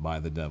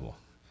by the devil.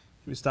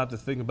 We stop to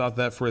think about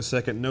that for a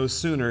second. No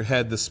sooner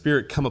had the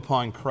Spirit come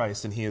upon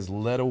Christ and he is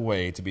led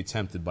away to be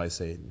tempted by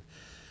Satan.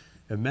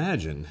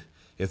 Imagine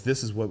if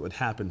this is what would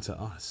happen to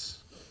us.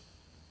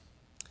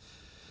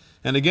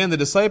 And again, the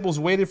disciples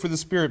waited for the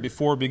Spirit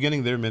before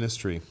beginning their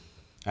ministry.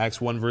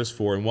 Acts 1 verse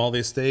 4, and while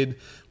they stayed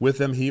with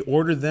them, he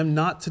ordered them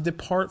not to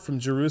depart from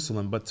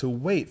Jerusalem, but to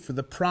wait for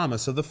the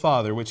promise of the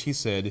Father, which he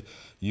said,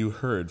 "You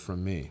heard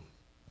from me."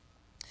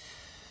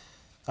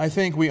 I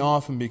think we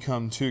often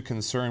become too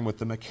concerned with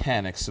the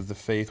mechanics of the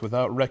faith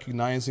without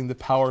recognizing the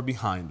power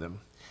behind them.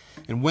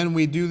 And when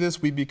we do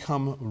this, we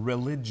become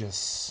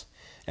religious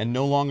and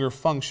no longer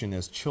function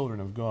as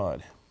children of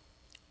God.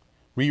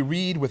 We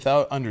read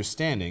without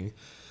understanding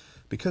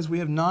because we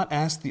have not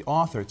asked the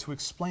author to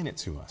explain it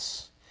to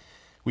us.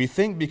 We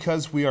think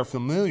because we are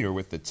familiar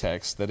with the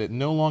text that it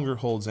no longer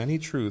holds any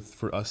truth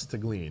for us to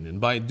glean. And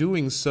by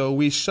doing so,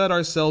 we shut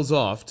ourselves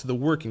off to the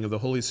working of the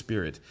Holy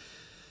Spirit,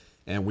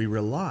 and we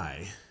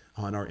rely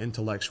on our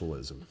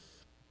intellectualism.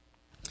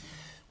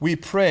 We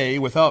pray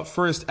without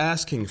first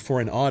asking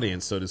for an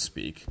audience, so to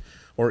speak,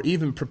 or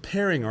even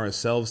preparing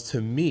ourselves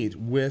to meet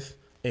with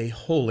a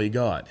holy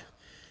God.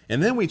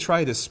 And then we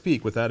try to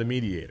speak without a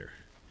mediator.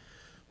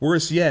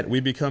 Worse yet,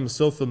 we become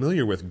so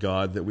familiar with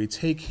God that we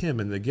take him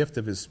and the gift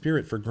of his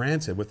Spirit for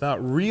granted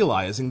without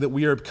realizing that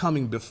we are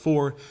coming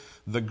before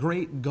the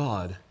great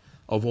God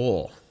of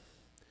all.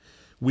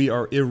 We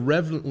are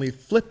irreverently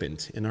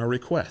flippant in our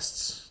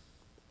requests.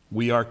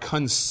 We are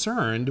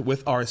concerned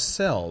with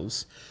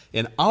ourselves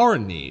and our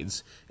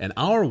needs and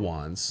our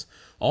wants,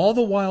 all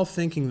the while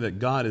thinking that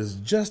God is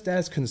just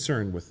as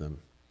concerned with them.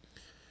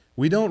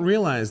 We don't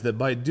realize that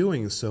by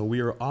doing so,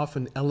 we are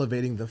often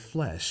elevating the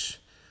flesh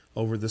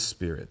over the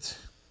Spirit.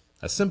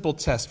 A simple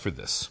test for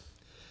this: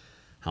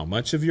 how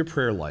much of your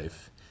prayer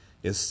life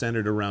is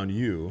centered around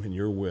you and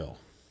your will?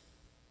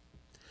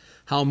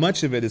 How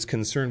much of it is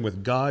concerned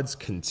with God's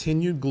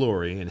continued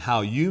glory and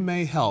how you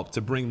may help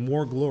to bring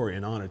more glory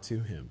and honor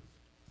to him?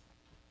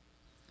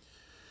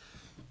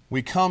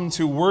 We come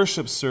to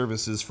worship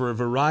services for a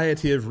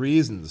variety of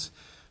reasons,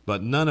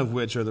 but none of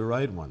which are the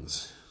right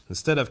ones.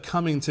 Instead of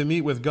coming to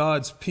meet with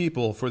God's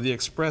people for the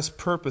express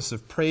purpose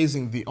of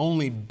praising the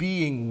only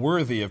being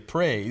worthy of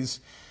praise,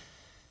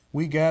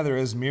 we gather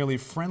as merely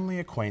friendly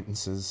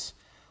acquaintances,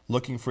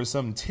 looking for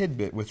some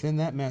tidbit within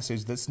that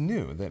message that's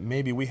new, that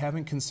maybe we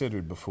haven't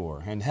considered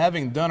before. And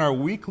having done our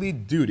weekly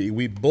duty,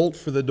 we bolt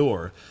for the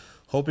door,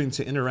 hoping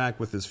to interact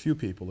with as few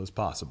people as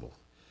possible.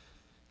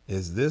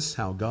 Is this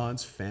how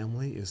God's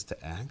family is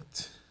to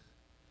act?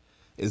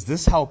 Is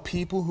this how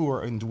people who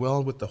are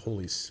indwelled with the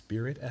Holy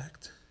Spirit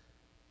act?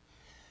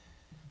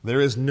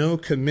 There is no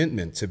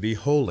commitment to be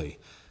holy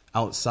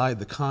outside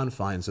the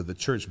confines of the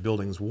church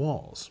building's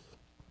walls.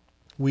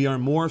 We are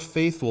more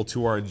faithful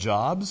to our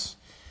jobs,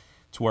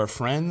 to our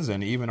friends,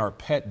 and even our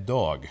pet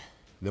dog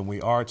than we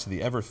are to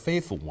the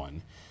ever-faithful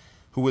one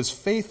who was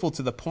faithful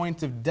to the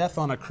point of death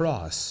on a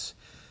cross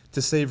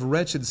to save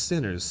wretched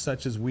sinners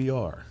such as we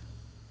are.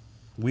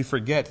 We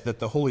forget that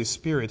the Holy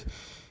Spirit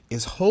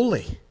is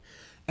holy,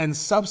 and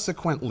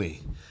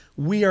subsequently,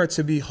 we are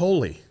to be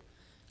holy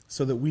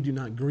so that we do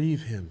not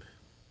grieve him.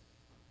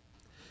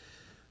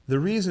 The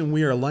reason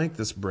we are like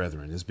this,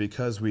 brethren, is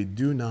because we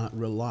do not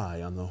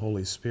rely on the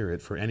Holy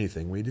Spirit for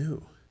anything we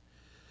do.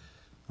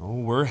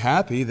 Oh, we're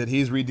happy that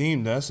he's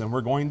redeemed us and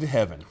we're going to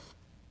heaven,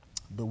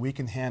 but we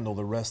can handle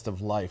the rest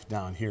of life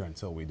down here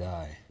until we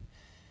die.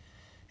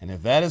 And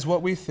if that is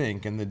what we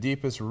think in the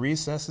deepest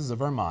recesses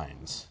of our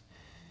minds,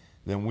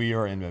 then we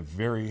are in a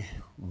very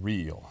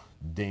real,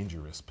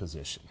 dangerous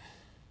position.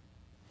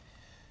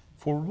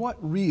 For what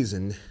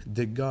reason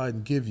did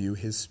God give you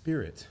his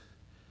Spirit?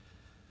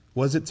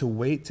 Was it to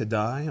wait to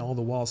die, all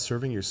the while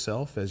serving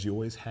yourself as you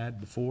always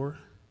had before?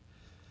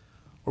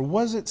 Or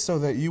was it so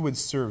that you would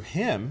serve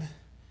him,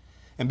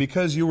 and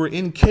because you were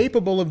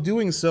incapable of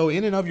doing so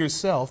in and of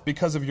yourself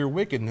because of your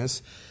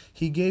wickedness,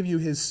 he gave you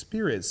his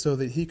Spirit so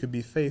that he could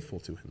be faithful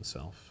to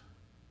himself?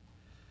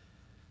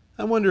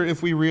 I wonder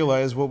if we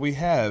realize what we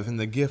have in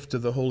the gift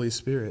of the Holy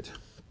Spirit.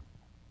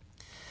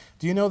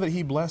 Do you know that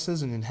he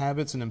blesses and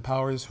inhabits and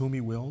empowers whom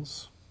he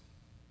wills?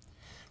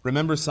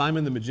 Remember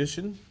Simon the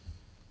magician?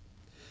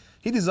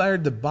 He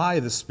desired to buy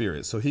the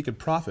Spirit so he could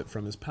profit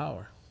from his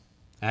power.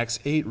 Acts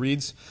 8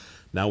 reads,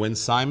 "Now when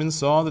Simon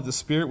saw that the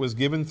Spirit was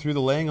given through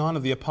the laying on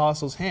of the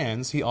apostles'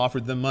 hands, he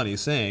offered them money,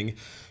 saying,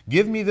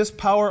 'Give me this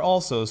power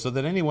also, so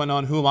that anyone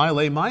on whom I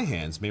lay my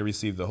hands may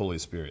receive the Holy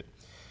Spirit.'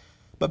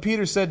 But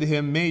Peter said to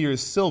him, 'May your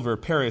silver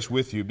perish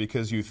with you,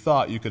 because you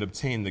thought you could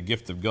obtain the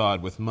gift of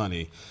God with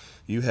money.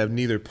 You have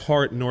neither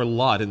part nor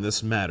lot in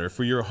this matter,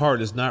 for your heart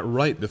is not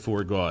right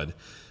before God.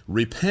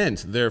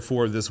 Repent,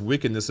 therefore, of this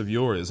wickedness of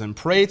yours, and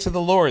pray to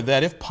the Lord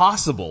that, if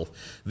possible,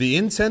 the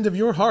intent of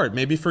your heart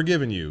may be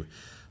forgiven you.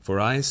 For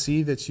I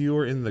see that you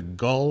are in the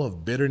gall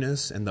of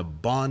bitterness and the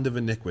bond of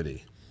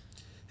iniquity.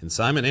 And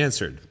Simon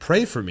answered,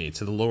 Pray for me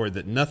to the Lord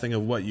that nothing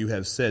of what you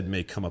have said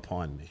may come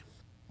upon me.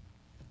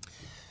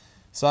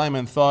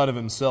 Simon thought of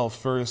himself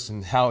first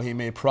and how he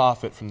may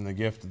profit from the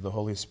gift of the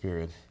Holy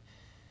Spirit.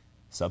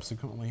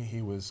 Subsequently,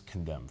 he was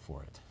condemned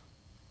for it.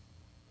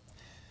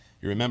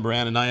 You remember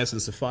Ananias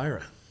and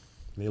Sapphira.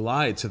 They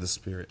lied to the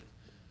Spirit.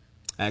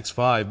 Acts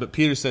 5, but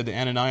Peter said to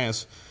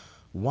Ananias,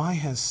 Why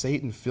has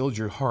Satan filled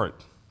your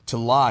heart to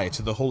lie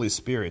to the Holy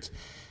Spirit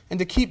and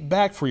to keep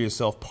back for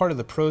yourself part of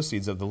the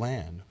proceeds of the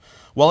land?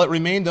 While it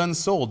remained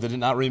unsold, did it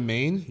not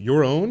remain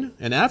your own?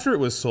 And after it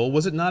was sold,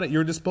 was it not at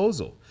your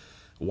disposal?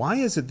 Why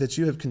is it that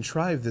you have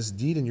contrived this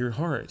deed in your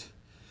heart?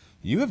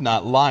 You have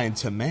not lied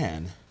to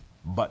man,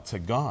 but to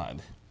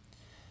God.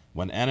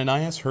 When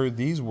Ananias heard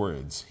these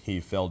words, he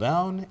fell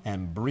down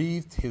and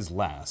breathed his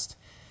last,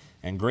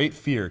 and great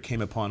fear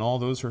came upon all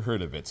those who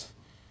heard of it.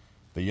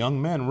 The young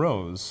men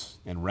rose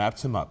and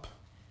wrapped him up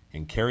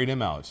and carried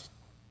him out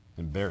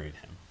and buried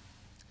him.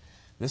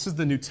 This is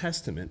the New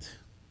Testament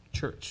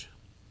church.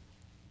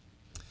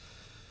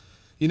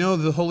 You know,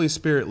 the Holy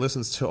Spirit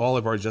listens to all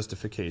of our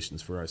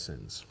justifications for our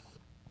sins.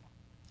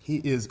 He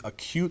is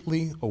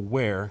acutely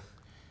aware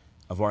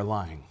of our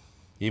lying,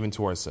 even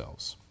to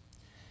ourselves.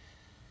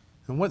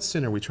 And what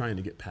sin are we trying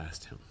to get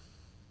past him?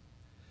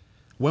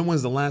 When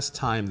was the last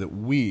time that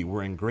we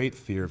were in great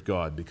fear of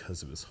God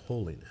because of his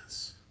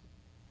holiness?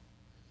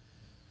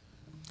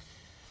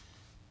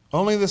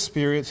 Only the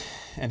Spirit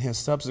and his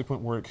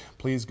subsequent work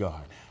please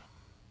God.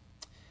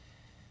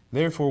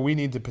 Therefore, we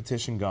need to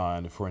petition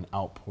God for an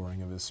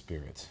outpouring of his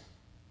Spirit.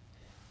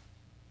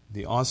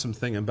 The awesome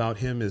thing about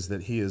him is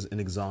that he is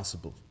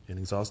inexhaustible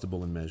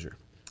in measure.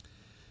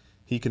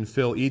 He can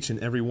fill each and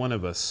every one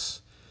of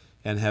us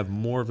and have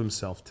more of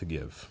himself to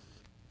give.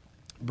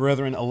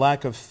 Brethren, a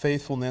lack of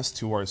faithfulness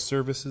to our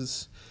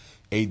services,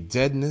 a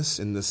deadness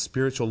in the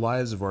spiritual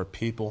lives of our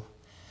people,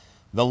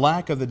 the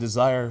lack of the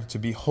desire to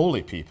be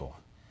holy people,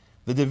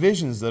 the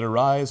divisions that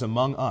arise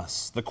among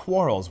us, the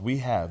quarrels we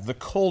have, the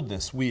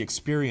coldness we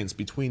experience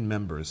between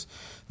members,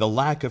 the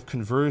lack of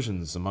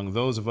conversions among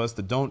those of us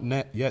that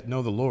don't yet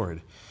know the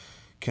Lord,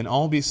 can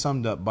all be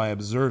summed up by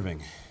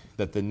observing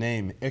that the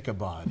name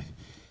Ichabod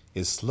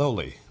is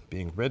slowly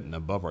being written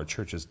above our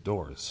church's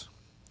doors.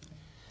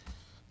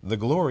 The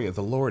glory of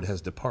the Lord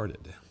has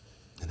departed,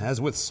 and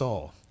as with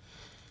Saul,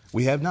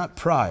 we have not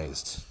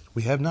prized,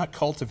 we have not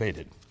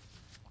cultivated,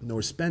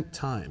 nor spent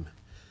time,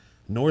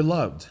 nor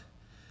loved,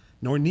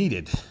 nor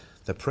needed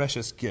the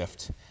precious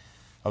gift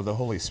of the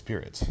Holy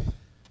Spirit.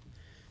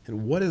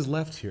 And what is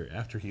left here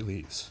after he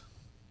leaves?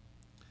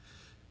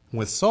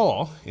 With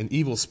Saul, an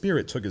evil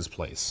spirit took his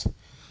place.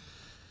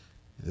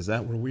 Is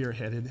that where we are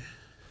headed?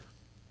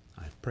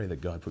 I pray that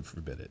God would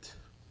forbid it.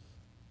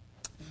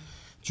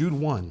 Jude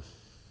 1.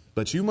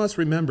 But you must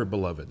remember,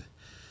 beloved,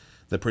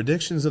 the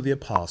predictions of the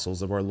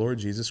apostles of our Lord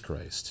Jesus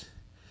Christ.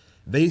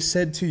 They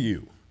said to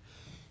you,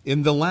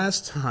 in the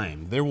last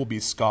time there will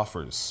be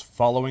scoffers,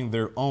 following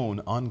their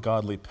own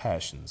ungodly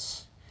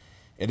passions.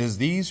 It is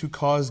these who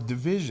cause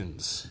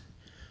divisions,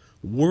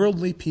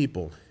 worldly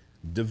people,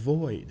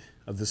 devoid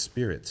of the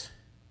Spirit.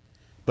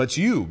 But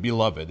you,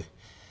 beloved,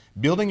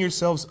 building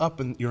yourselves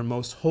up in your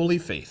most holy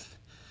faith,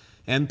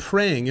 and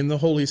praying in the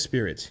Holy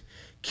Spirit,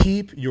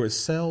 keep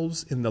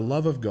yourselves in the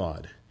love of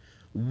God,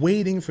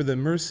 waiting for the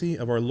mercy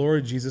of our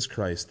Lord Jesus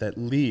Christ that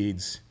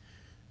leads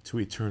to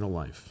eternal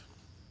life.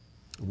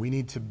 We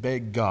need to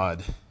beg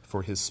God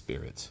for his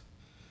Spirit.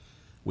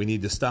 We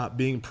need to stop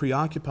being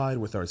preoccupied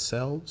with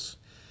ourselves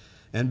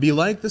and be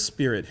like the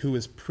Spirit who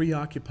is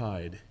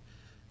preoccupied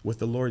with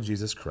the Lord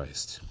Jesus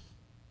Christ.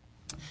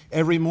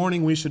 Every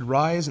morning we should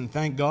rise and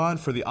thank God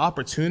for the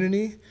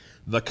opportunity,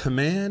 the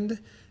command,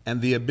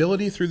 and the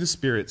ability through the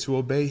Spirit to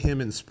obey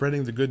him in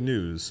spreading the good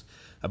news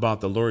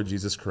about the Lord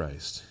Jesus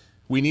Christ.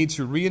 We need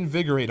to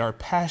reinvigorate our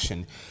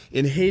passion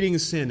in hating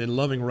sin and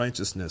loving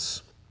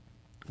righteousness.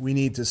 We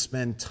need to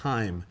spend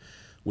time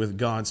with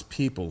God's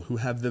people who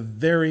have the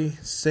very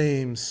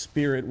same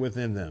Spirit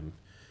within them.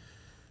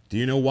 Do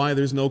you know why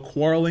there's no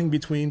quarreling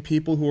between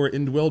people who are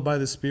indwelled by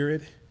the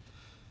Spirit?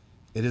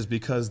 It is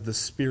because the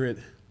Spirit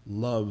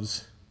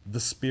loves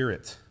the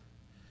Spirit.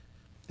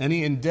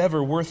 Any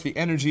endeavor worth the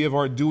energy of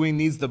our doing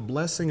needs the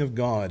blessing of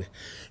God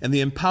and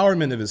the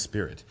empowerment of his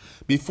Spirit.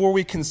 Before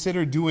we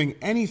consider doing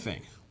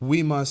anything,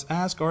 we must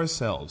ask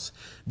ourselves,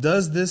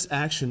 does this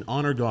action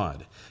honor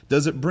God?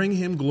 Does it bring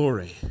him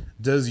glory?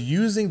 Does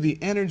using the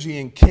energy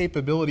and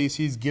capabilities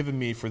he's given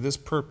me for this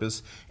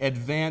purpose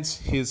advance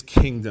his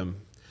kingdom?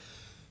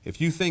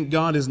 If you think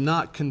God is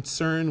not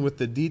concerned with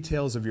the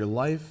details of your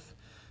life,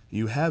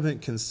 you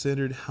haven't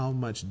considered how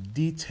much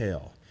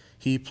detail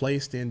he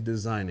placed in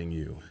designing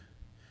you.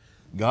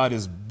 God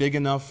is big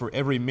enough for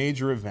every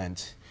major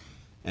event,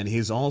 and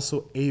he's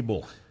also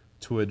able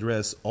to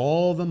address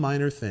all the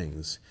minor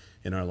things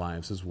in our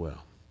lives as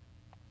well.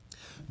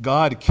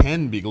 God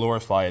can be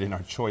glorified in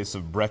our choice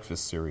of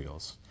breakfast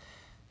cereals.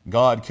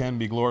 God can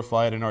be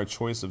glorified in our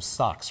choice of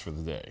socks for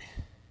the day.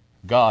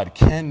 God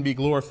can be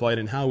glorified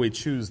in how we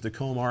choose to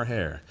comb our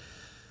hair.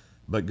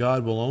 But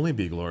God will only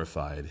be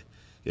glorified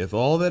if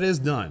all that is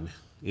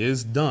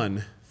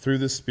done through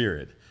the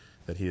Spirit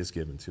that He has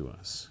given to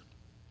us.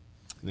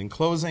 And in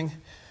closing,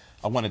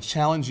 I want to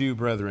challenge you,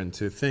 brethren,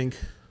 to think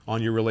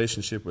on your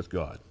relationship with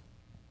God.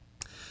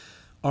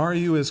 Are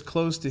you as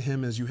close to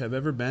Him as you have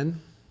ever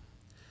been?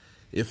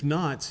 If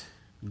not,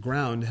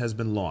 ground has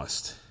been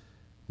lost.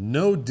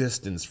 No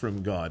distance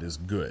from God is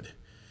good.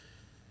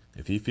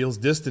 If He feels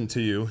distant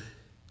to you,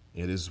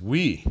 it is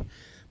we,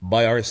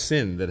 by our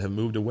sin, that have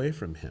moved away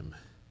from Him.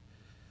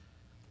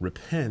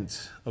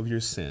 Repent of your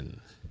sin.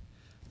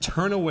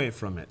 Turn away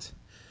from it.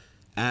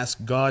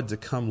 Ask God to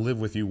come live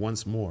with you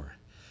once more.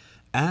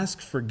 Ask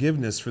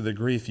forgiveness for the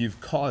grief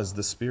you've caused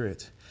the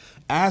Spirit.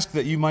 Ask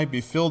that you might be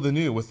filled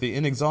anew with the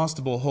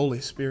inexhaustible Holy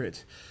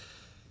Spirit.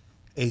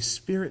 A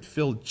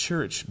Spirit-filled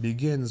church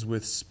begins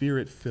with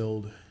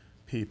Spirit-filled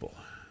people.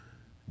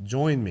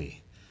 Join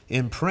me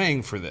in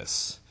praying for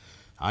this.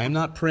 I am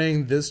not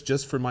praying this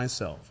just for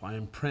myself. I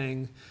am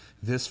praying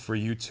this for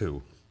you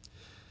too.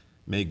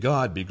 May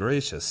God be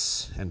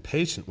gracious and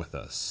patient with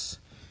us,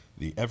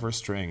 the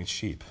ever-straying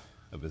sheep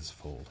of His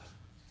fold.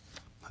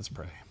 Let's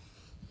pray.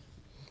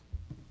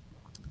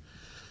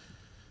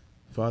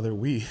 Father,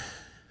 we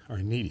are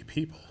needy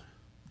people.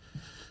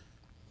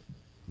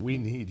 We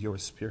need your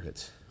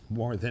Spirit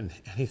more than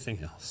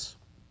anything else.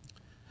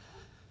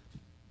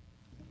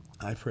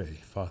 I pray,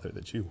 Father,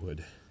 that you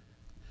would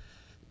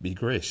be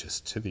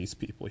gracious to these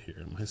people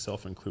here,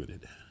 myself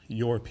included,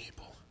 your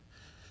people,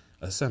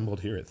 assembled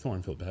here at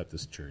Thornville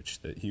Baptist Church,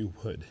 that you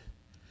would,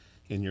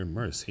 in your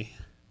mercy,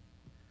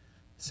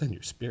 send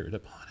your Spirit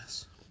upon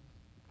us.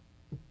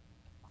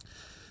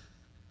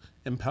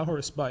 Empower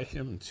us by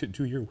Him to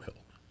do your will.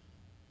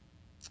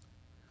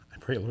 I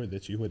pray, Lord,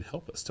 that you would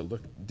help us to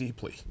look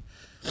deeply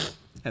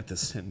at the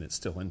sin that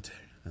still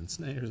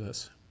ensnares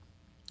us,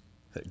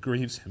 that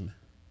grieves Him.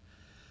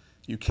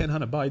 You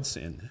cannot abide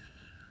sin.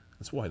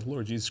 That's why the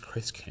Lord Jesus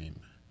Christ came.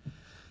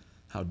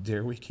 How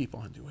dare we keep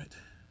on to it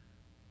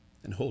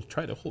and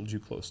try to hold you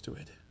close to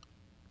it.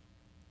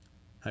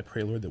 I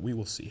pray, Lord, that we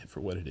will see it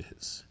for what it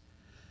is.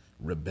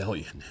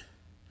 Rebellion.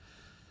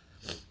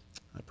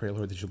 I pray,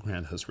 Lord, that you'll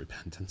grant us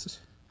repentance.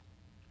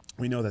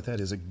 We know that that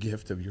is a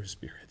gift of your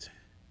Spirit.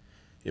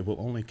 It will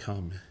only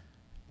come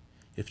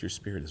if your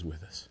Spirit is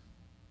with us.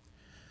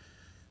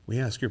 We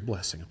ask your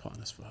blessing upon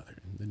us, Father,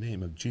 in the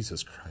name of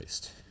Jesus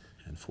Christ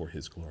and for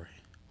His glory.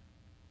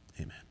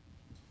 Amen.